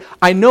 despite,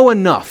 I know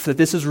enough that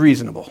this is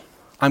reasonable.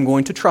 I'm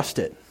going to trust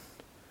it.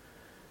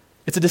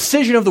 It's a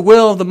decision of the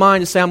will of the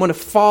mind to say, I'm going to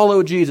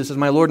follow Jesus as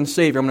my Lord and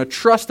Savior. I'm going to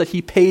trust that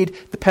He paid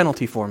the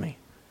penalty for me.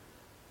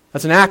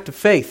 That's an act of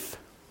faith.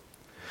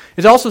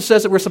 It also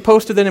says that we're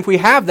supposed to then, if we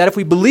have that, if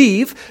we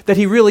believe that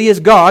He really is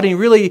God and He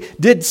really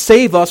did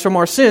save us from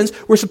our sins,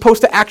 we're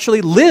supposed to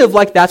actually live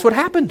like that's what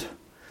happened.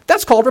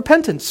 That's called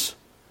repentance.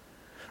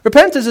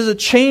 Repentance is a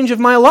change of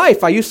my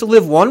life. I used to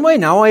live one way,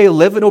 now I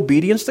live in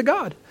obedience to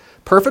God.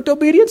 Perfect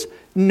obedience?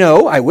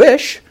 No, I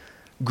wish.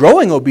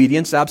 Growing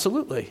obedience?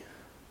 Absolutely.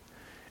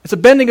 It's a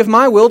bending of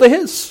my will to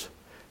His.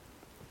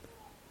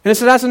 And it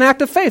says that's an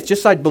act of faith,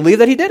 just I believe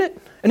that He did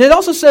it. And it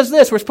also says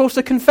this, we're supposed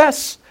to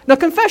confess. Now,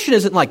 confession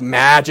isn't like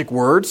magic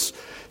words.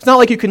 It's not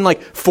like you can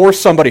like force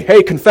somebody,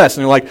 hey, confess.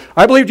 And they're like,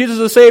 I believe Jesus is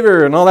the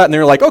Savior and all that. And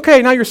they're like,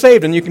 okay, now you're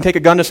saved. And you can take a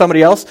gun to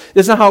somebody else.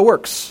 It's not how it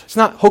works. It's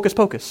not hocus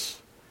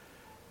pocus.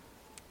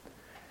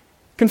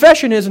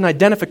 Confession is an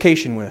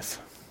identification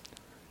with.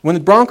 When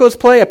the Broncos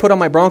play, I put on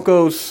my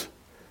Broncos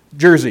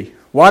jersey.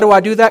 Why do I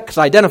do that? Because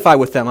I identify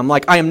with them. I'm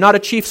like, I am not a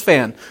Chiefs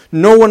fan.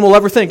 No one will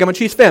ever think I'm a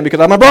Chiefs fan because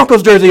I have my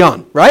Broncos jersey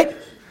on, right?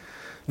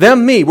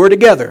 Them, me, we're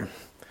together.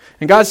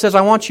 And God says,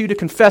 I want you to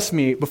confess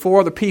me before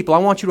other people. I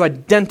want you to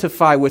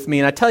identify with me.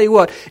 And I tell you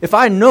what, if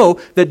I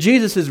know that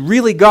Jesus is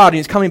really God and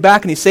He's coming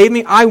back and He saved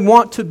me, I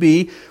want to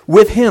be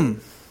with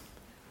Him.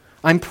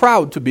 I'm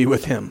proud to be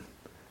with Him.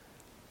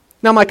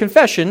 Now, my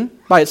confession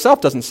by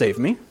itself doesn't save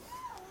me.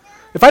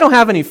 If I don't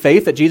have any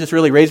faith that Jesus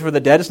really raised from the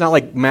dead, it's not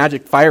like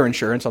magic fire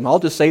insurance. I'll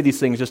just say these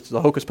things just as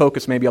a hocus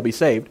pocus, maybe I'll be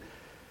saved.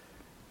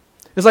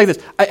 It's like this.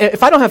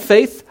 If I don't have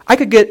faith, I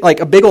could get like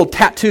a big old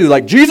tattoo,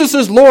 like Jesus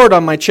is Lord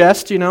on my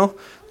chest,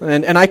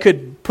 and I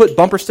could put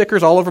bumper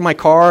stickers all over my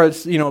car,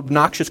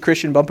 obnoxious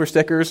Christian bumper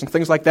stickers and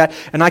things like that.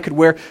 And I could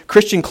wear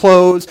Christian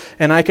clothes,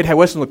 and I could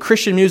listen to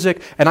Christian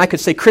music, and I could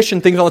say Christian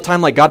things all the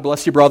time, like God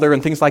bless you, brother,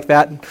 and things like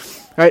that.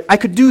 Right? I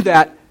could do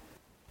that.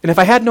 And if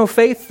I had no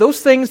faith,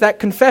 those things, that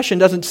confession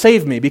doesn't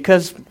save me,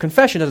 because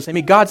confession doesn't save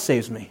me. God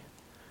saves me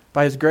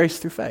by His grace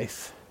through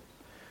faith.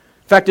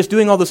 In fact, just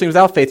doing all those things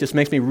without faith just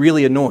makes me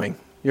really annoying.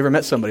 You ever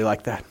met somebody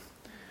like that?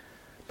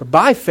 But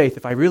by faith,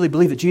 if I really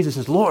believe that Jesus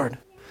is Lord,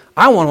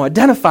 I want to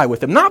identify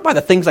with Him, not by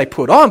the things I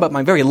put on, but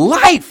my very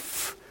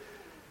life.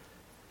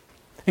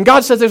 And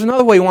God says there's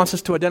another way He wants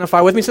us to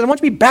identify with me. He says, I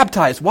want you to be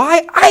baptized.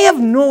 Why? I have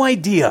no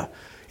idea.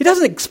 He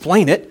doesn't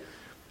explain it.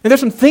 And there's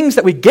some things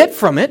that we get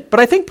from it,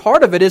 but I think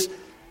part of it is,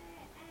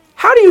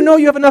 how do you know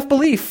you have enough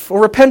belief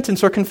or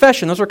repentance or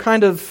confession? Those are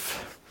kind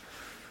of,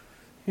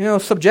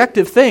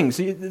 subjective things.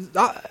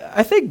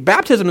 I think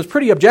baptism is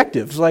pretty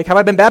objective. It's like, have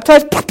I been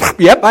baptized?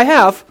 Yep, I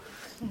have.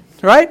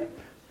 Right?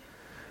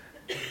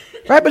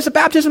 Right? But it's a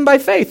baptism by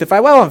faith. If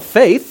I have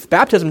faith,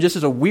 baptism just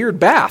is a weird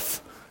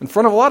bath in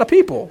front of a lot of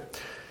people.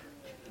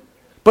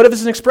 But if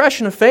it's an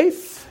expression of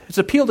faith, it's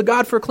appeal to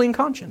God for a clean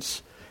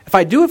conscience. If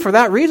I do it for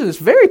that reason, it's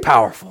very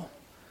powerful.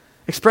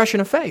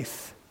 Expression of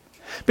faith.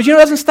 But it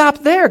doesn't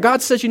stop there.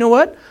 God says, you know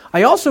what?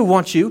 I also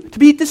want you to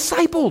be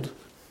discipled.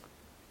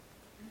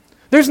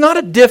 There's not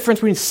a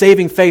difference between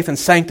saving faith and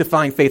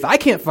sanctifying faith. I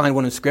can't find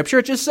one in Scripture.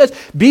 It just says,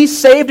 be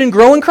saved and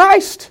grow in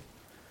Christ.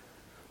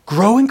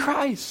 Grow in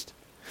Christ.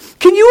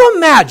 Can you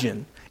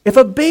imagine if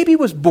a baby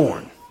was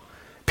born?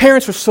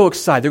 Parents were so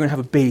excited. They're going to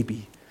have a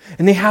baby.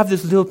 And they have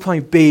this little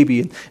tiny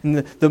baby, and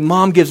the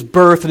mom gives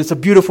birth, and it's a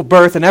beautiful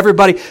birth, and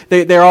everybody,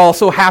 they're all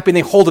so happy, and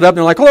they hold it up, and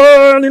they're like,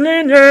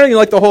 oh,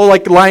 like the whole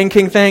Lion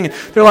King thing, and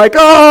they're like,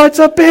 oh, it's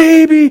a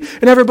baby,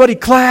 and everybody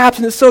claps,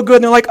 and it's so good,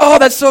 and they're like, oh,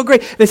 that's so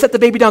great. And they set the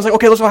baby down, it's like,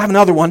 okay, let's go have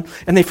another one,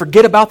 and they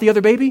forget about the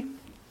other baby?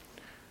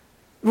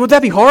 Would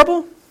that be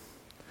horrible?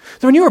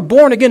 So when you were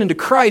born again into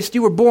Christ,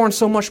 you were born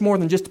so much more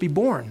than just to be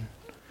born.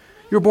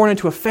 You were born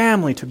into a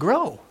family to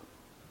grow.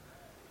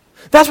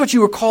 That's what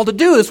you were called to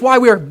do. That's why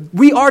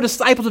we are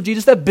disciples of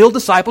Jesus that build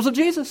disciples of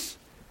Jesus.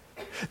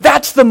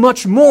 That's the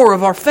much more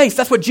of our faith.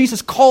 That's what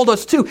Jesus called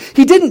us to.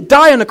 He didn't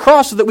die on the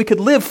cross so that we could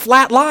live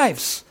flat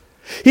lives.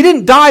 He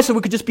didn't die so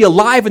we could just be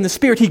alive in the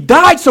Spirit. He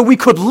died so we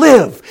could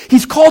live.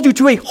 He's called you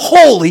to a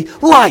holy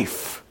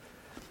life,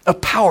 a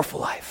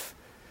powerful life.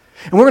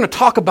 And we're going to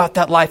talk about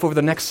that life over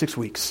the next 6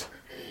 weeks.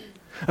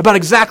 About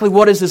exactly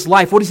what is this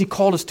life? What has He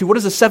called us to? What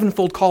is the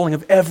sevenfold calling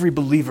of every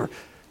believer?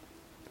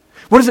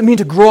 What does it mean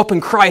to grow up in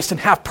Christ and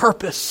have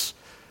purpose?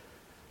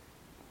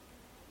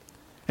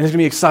 And it's going to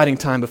be an exciting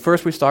time. But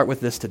first we start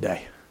with this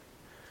today.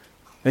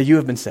 That you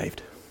have been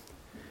saved.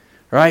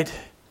 Right?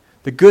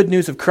 The good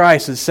news of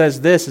Christ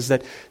says this, is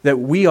that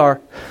we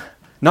are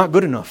not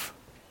good enough.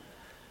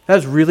 That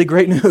is really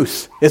great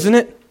news, isn't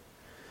it?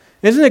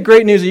 Isn't it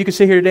great news that you can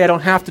sit here today, I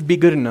don't have to be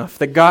good enough.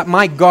 That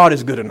my God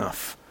is good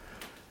enough.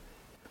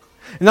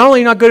 And not only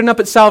are you not good enough,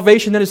 but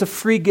salvation that is a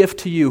free gift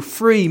to you.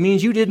 Free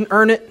means you didn't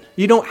earn it.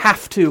 You don't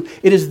have to.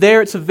 It is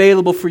there. It's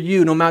available for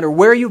you. No matter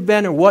where you've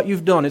been or what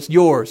you've done, it's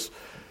yours.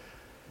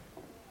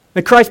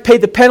 That Christ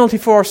paid the penalty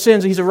for our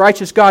sins. He's a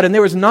righteous God. And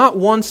there is not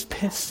one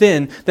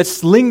sin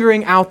that's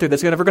lingering out there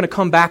that's ever going to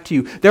come back to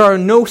you. There are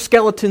no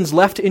skeletons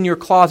left in your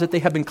closet. They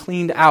have been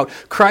cleaned out.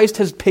 Christ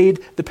has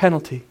paid the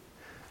penalty.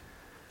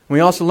 And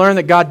we also learn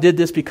that God did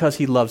this because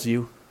He loves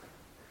you.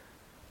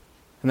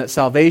 And that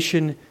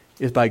salvation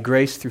is by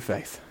grace through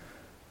faith.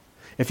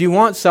 If you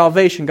want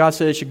salvation, God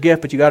said it's your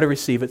gift, but you got to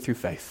receive it through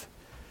faith.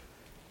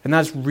 And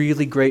that's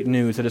really great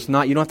news. That it's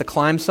not, you don't have to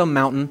climb some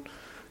mountain.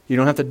 You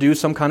don't have to do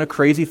some kind of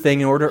crazy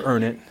thing in order to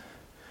earn it.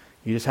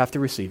 You just have to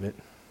receive it.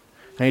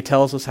 And He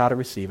tells us how to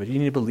receive it. You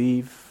need to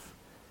believe,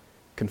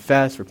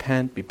 confess,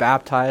 repent, be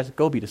baptized,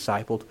 go be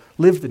discipled,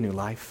 live the new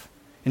life,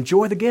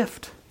 enjoy the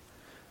gift.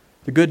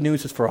 The good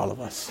news is for all of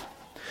us.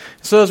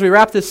 So as we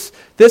wrap this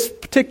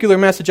particular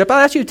message up,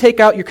 I'll ask you to take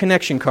out your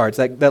connection cards,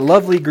 that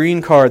lovely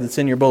green card that's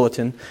in your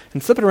bulletin,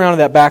 and flip it around to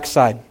that back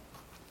side.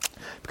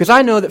 Because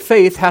I know that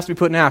faith has to be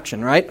put in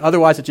action, right?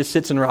 Otherwise it just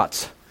sits and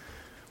rots.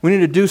 We need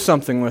to do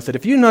something with it.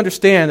 If you don't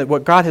understand that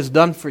what God has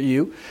done for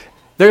you,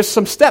 there's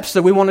some steps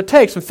that we want to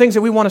take, some things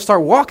that we want to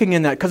start walking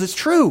in that, because it's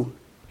true.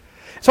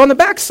 So on the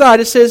back side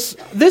it says,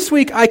 this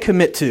week I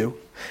commit to.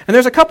 And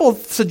there's a couple of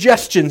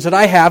suggestions that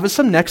I have as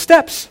some next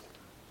steps.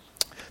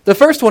 The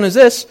first one is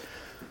this.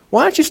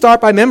 Why don't you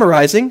start by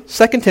memorizing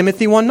 2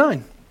 Timothy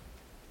 1:9?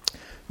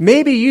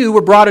 Maybe you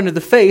were brought into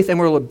the faith and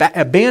were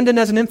abandoned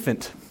as an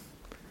infant.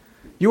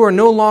 You are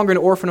no longer an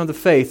orphan of the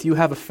faith. You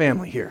have a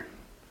family here.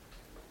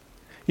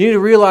 You need to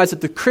realize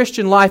that the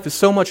Christian life is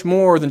so much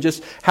more than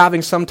just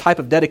having some type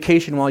of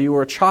dedication while you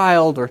were a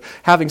child or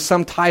having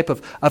some type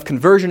of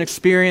conversion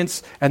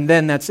experience and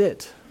then that's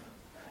it.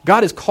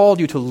 God has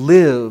called you to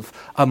live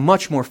a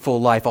much more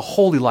full life, a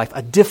holy life,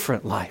 a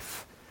different life.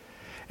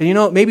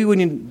 And maybe we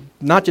need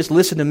not just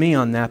listen to me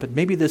on that, but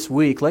maybe this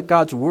week, let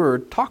God's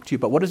Word talk to you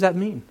about what does that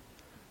mean?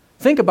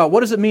 Think about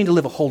what does it mean to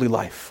live a holy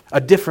life, a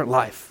different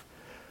life?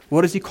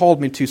 What has He called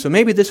me to? So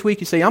maybe this week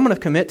you say, I'm going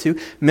to commit to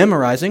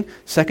memorizing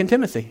 2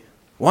 Timothy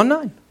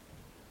 1:9. And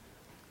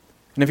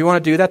if you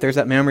want to do that, there's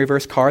that memory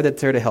verse card that's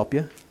there to help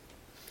you.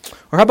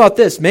 Or how about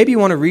this? Maybe you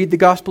want to read the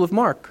Gospel of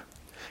Mark.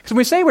 Because when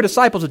we say we're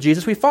disciples of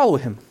Jesus, we follow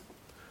Him.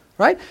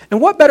 Right? And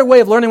what better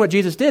way of learning what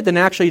Jesus did than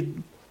actually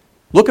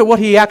look at what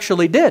He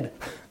actually did?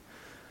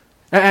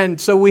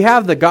 And so we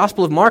have the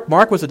Gospel of Mark.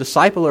 Mark was a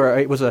disciple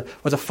or was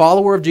a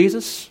follower of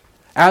Jesus,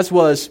 as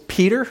was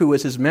Peter, who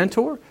was his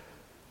mentor.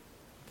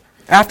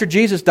 After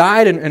Jesus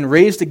died and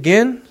raised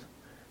again,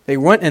 they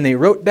went and they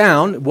wrote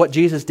down what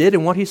Jesus did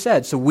and what He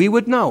said, so we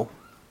would know.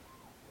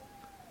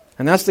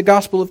 And that's the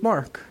Gospel of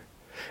Mark.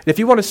 And if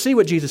you want to see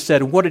what Jesus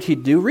said and what did He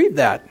do, read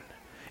that.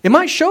 It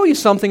might show you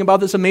something about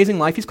this amazing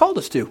life He's called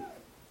us to.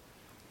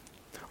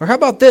 Or how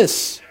about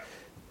this?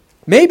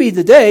 Maybe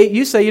today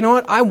you say, you know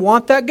what, I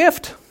want that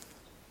gift.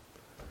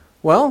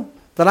 Well,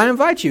 then I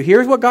invite you.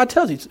 Here's what God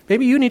tells you.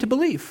 Maybe you need to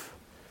believe.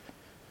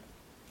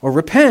 Or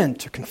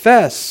repent, or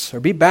confess, or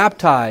be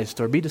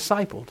baptized, or be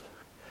discipled.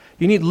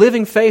 You need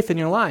living faith in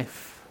your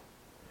life.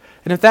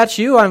 And if that's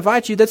you, I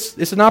invite you,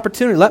 it's an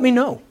opportunity. Let me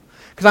know.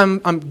 Because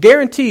I'm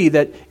guaranteed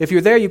that if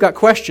you're there, you've got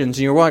questions,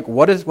 and you're like,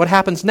 what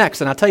happens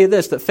next? And I'll tell you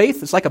this, that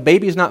faith is like a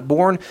baby is not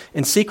born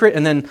in secret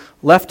and then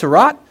left to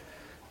rot.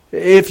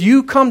 If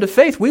you come to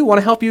faith, we want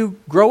to help you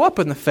grow up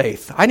in the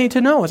faith. I need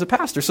to know as a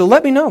pastor, so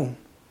let me know.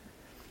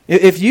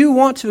 If you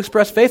want to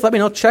express faith, let me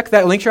know. Check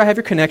that link. Sure, I have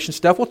your connection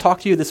stuff. We'll talk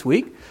to you this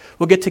week.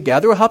 We'll get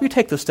together. We'll help you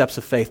take those steps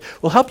of faith.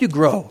 We'll help you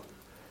grow.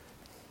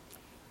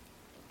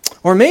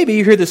 Or maybe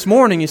you're here this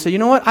morning, you say, you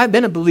know what, I've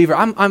been a believer.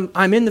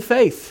 I'm in the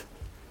faith.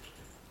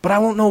 But I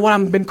won't know what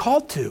I've been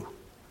called to.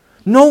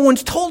 No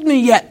one's told me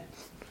yet.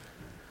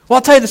 Well,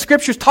 I'll tell you, the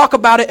Scriptures talk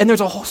about it, and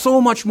there's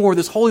so much more.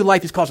 This holy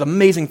life is called an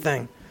amazing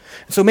thing.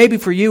 So maybe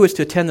for you is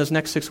to attend those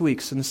next 6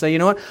 weeks and say, you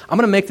know what, I'm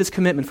going to make this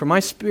commitment for my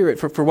spirit,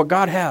 for what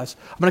God has.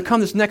 I'm going to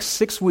come this next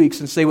 6 weeks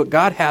and say what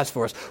God has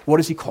for us. What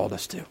has He called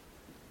us to?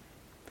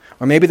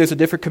 Or maybe there's a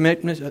different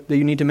commitment that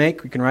you need to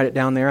make. You can write it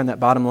down there on that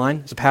bottom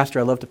line. As a pastor,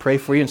 I love to pray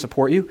for you and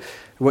support you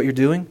in what you're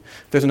doing.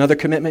 If there's another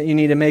commitment you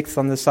need to make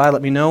on this side,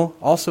 let me know.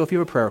 Also, if you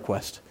have a prayer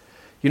request.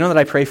 You know that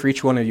I pray for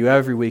each one of you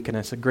every week, and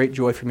it's a great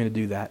joy for me to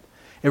do that.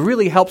 It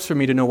really helps for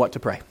me to know what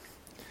to pray.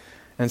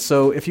 And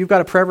so if you've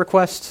got a prayer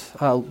request,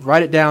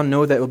 write it down.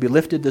 Know that it will be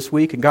lifted this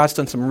week. And God's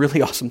done some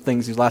really awesome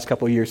things these last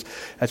couple of years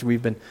as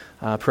we've been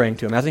praying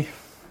to Him, hasn't He?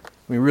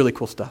 I mean, really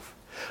cool stuff.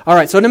 All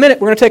right, so in a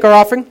minute, we're going to take our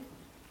offering.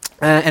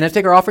 And as we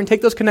take our offering,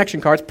 take those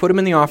connection cards, put them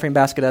in the offering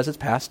basket as it's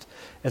passed,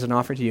 as an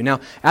offering to you. Now,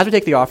 as we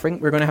take the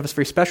offering, we're going to have this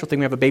very special thing.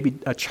 We have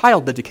a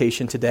child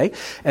dedication today.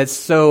 And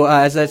so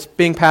as that's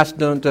being passed,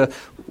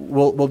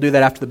 we'll do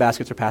that after the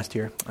baskets are passed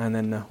here. And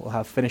then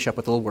we'll finish up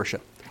with a little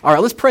worship. All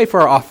right, let's pray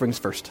for our offerings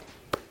first.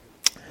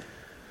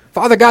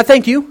 Father God,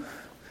 thank you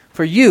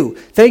for you.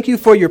 Thank you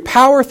for your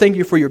power. Thank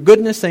you for your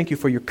goodness. Thank you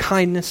for your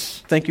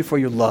kindness. Thank you for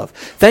your love.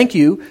 Thank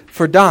you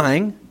for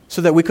dying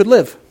so that we could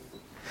live.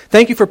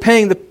 Thank you for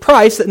paying the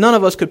price that none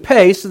of us could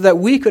pay so that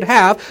we could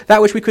have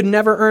that which we could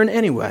never earn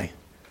anyway.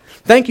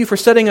 Thank you for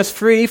setting us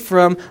free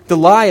from the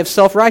lie of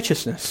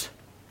self-righteousness.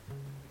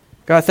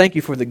 God, thank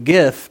you for the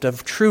gift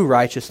of true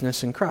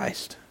righteousness in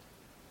Christ.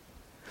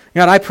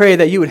 God, I pray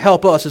that you would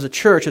help us as a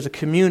church, as a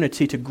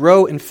community, to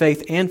grow in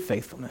faith and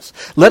faithfulness.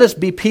 Let us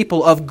be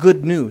people of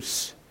good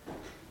news.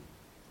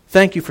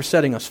 Thank you for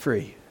setting us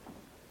free.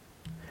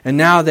 And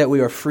now that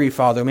we are free,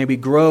 Father, may we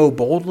grow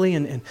boldly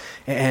and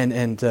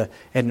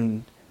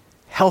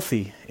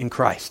healthy in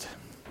Christ.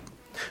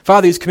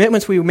 Father, these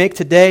commitments we make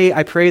today,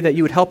 I pray that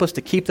you would help us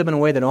to keep them in a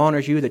way that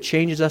honors you, that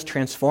changes us,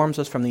 transforms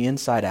us from the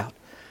inside out.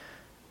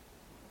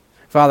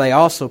 Father, I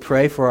also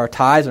pray for our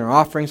tithes and our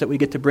offerings that we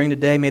get to bring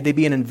today. May they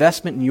be an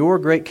investment in your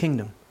great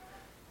kingdom.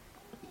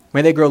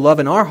 May they grow love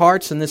in our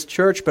hearts in this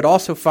church, but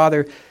also,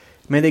 Father,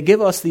 may they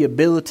give us the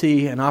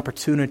ability and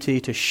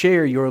opportunity to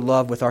share your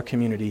love with our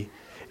community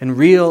in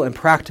real and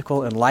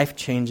practical and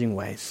life-changing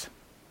ways.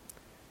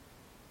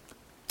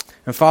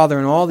 And Father,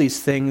 in all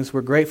these things,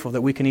 we're grateful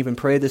that we can even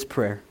pray this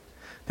prayer.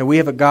 That we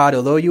have a God,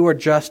 although you are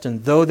just,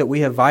 and though that we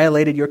have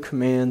violated your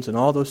commands and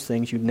all those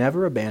things, you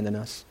never abandon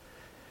us.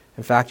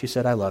 In fact, you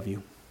said, I love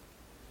you.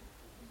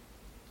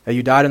 That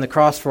you died on the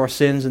cross for our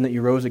sins and that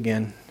you rose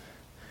again.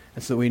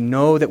 And so we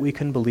know that we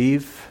can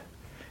believe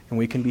and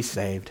we can be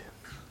saved.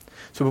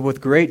 So with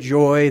great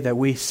joy that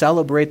we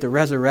celebrate the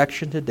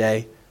resurrection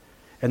today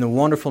and the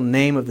wonderful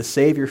name of the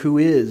Savior who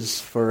is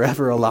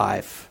forever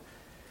alive,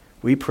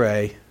 we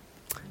pray,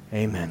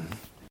 amen.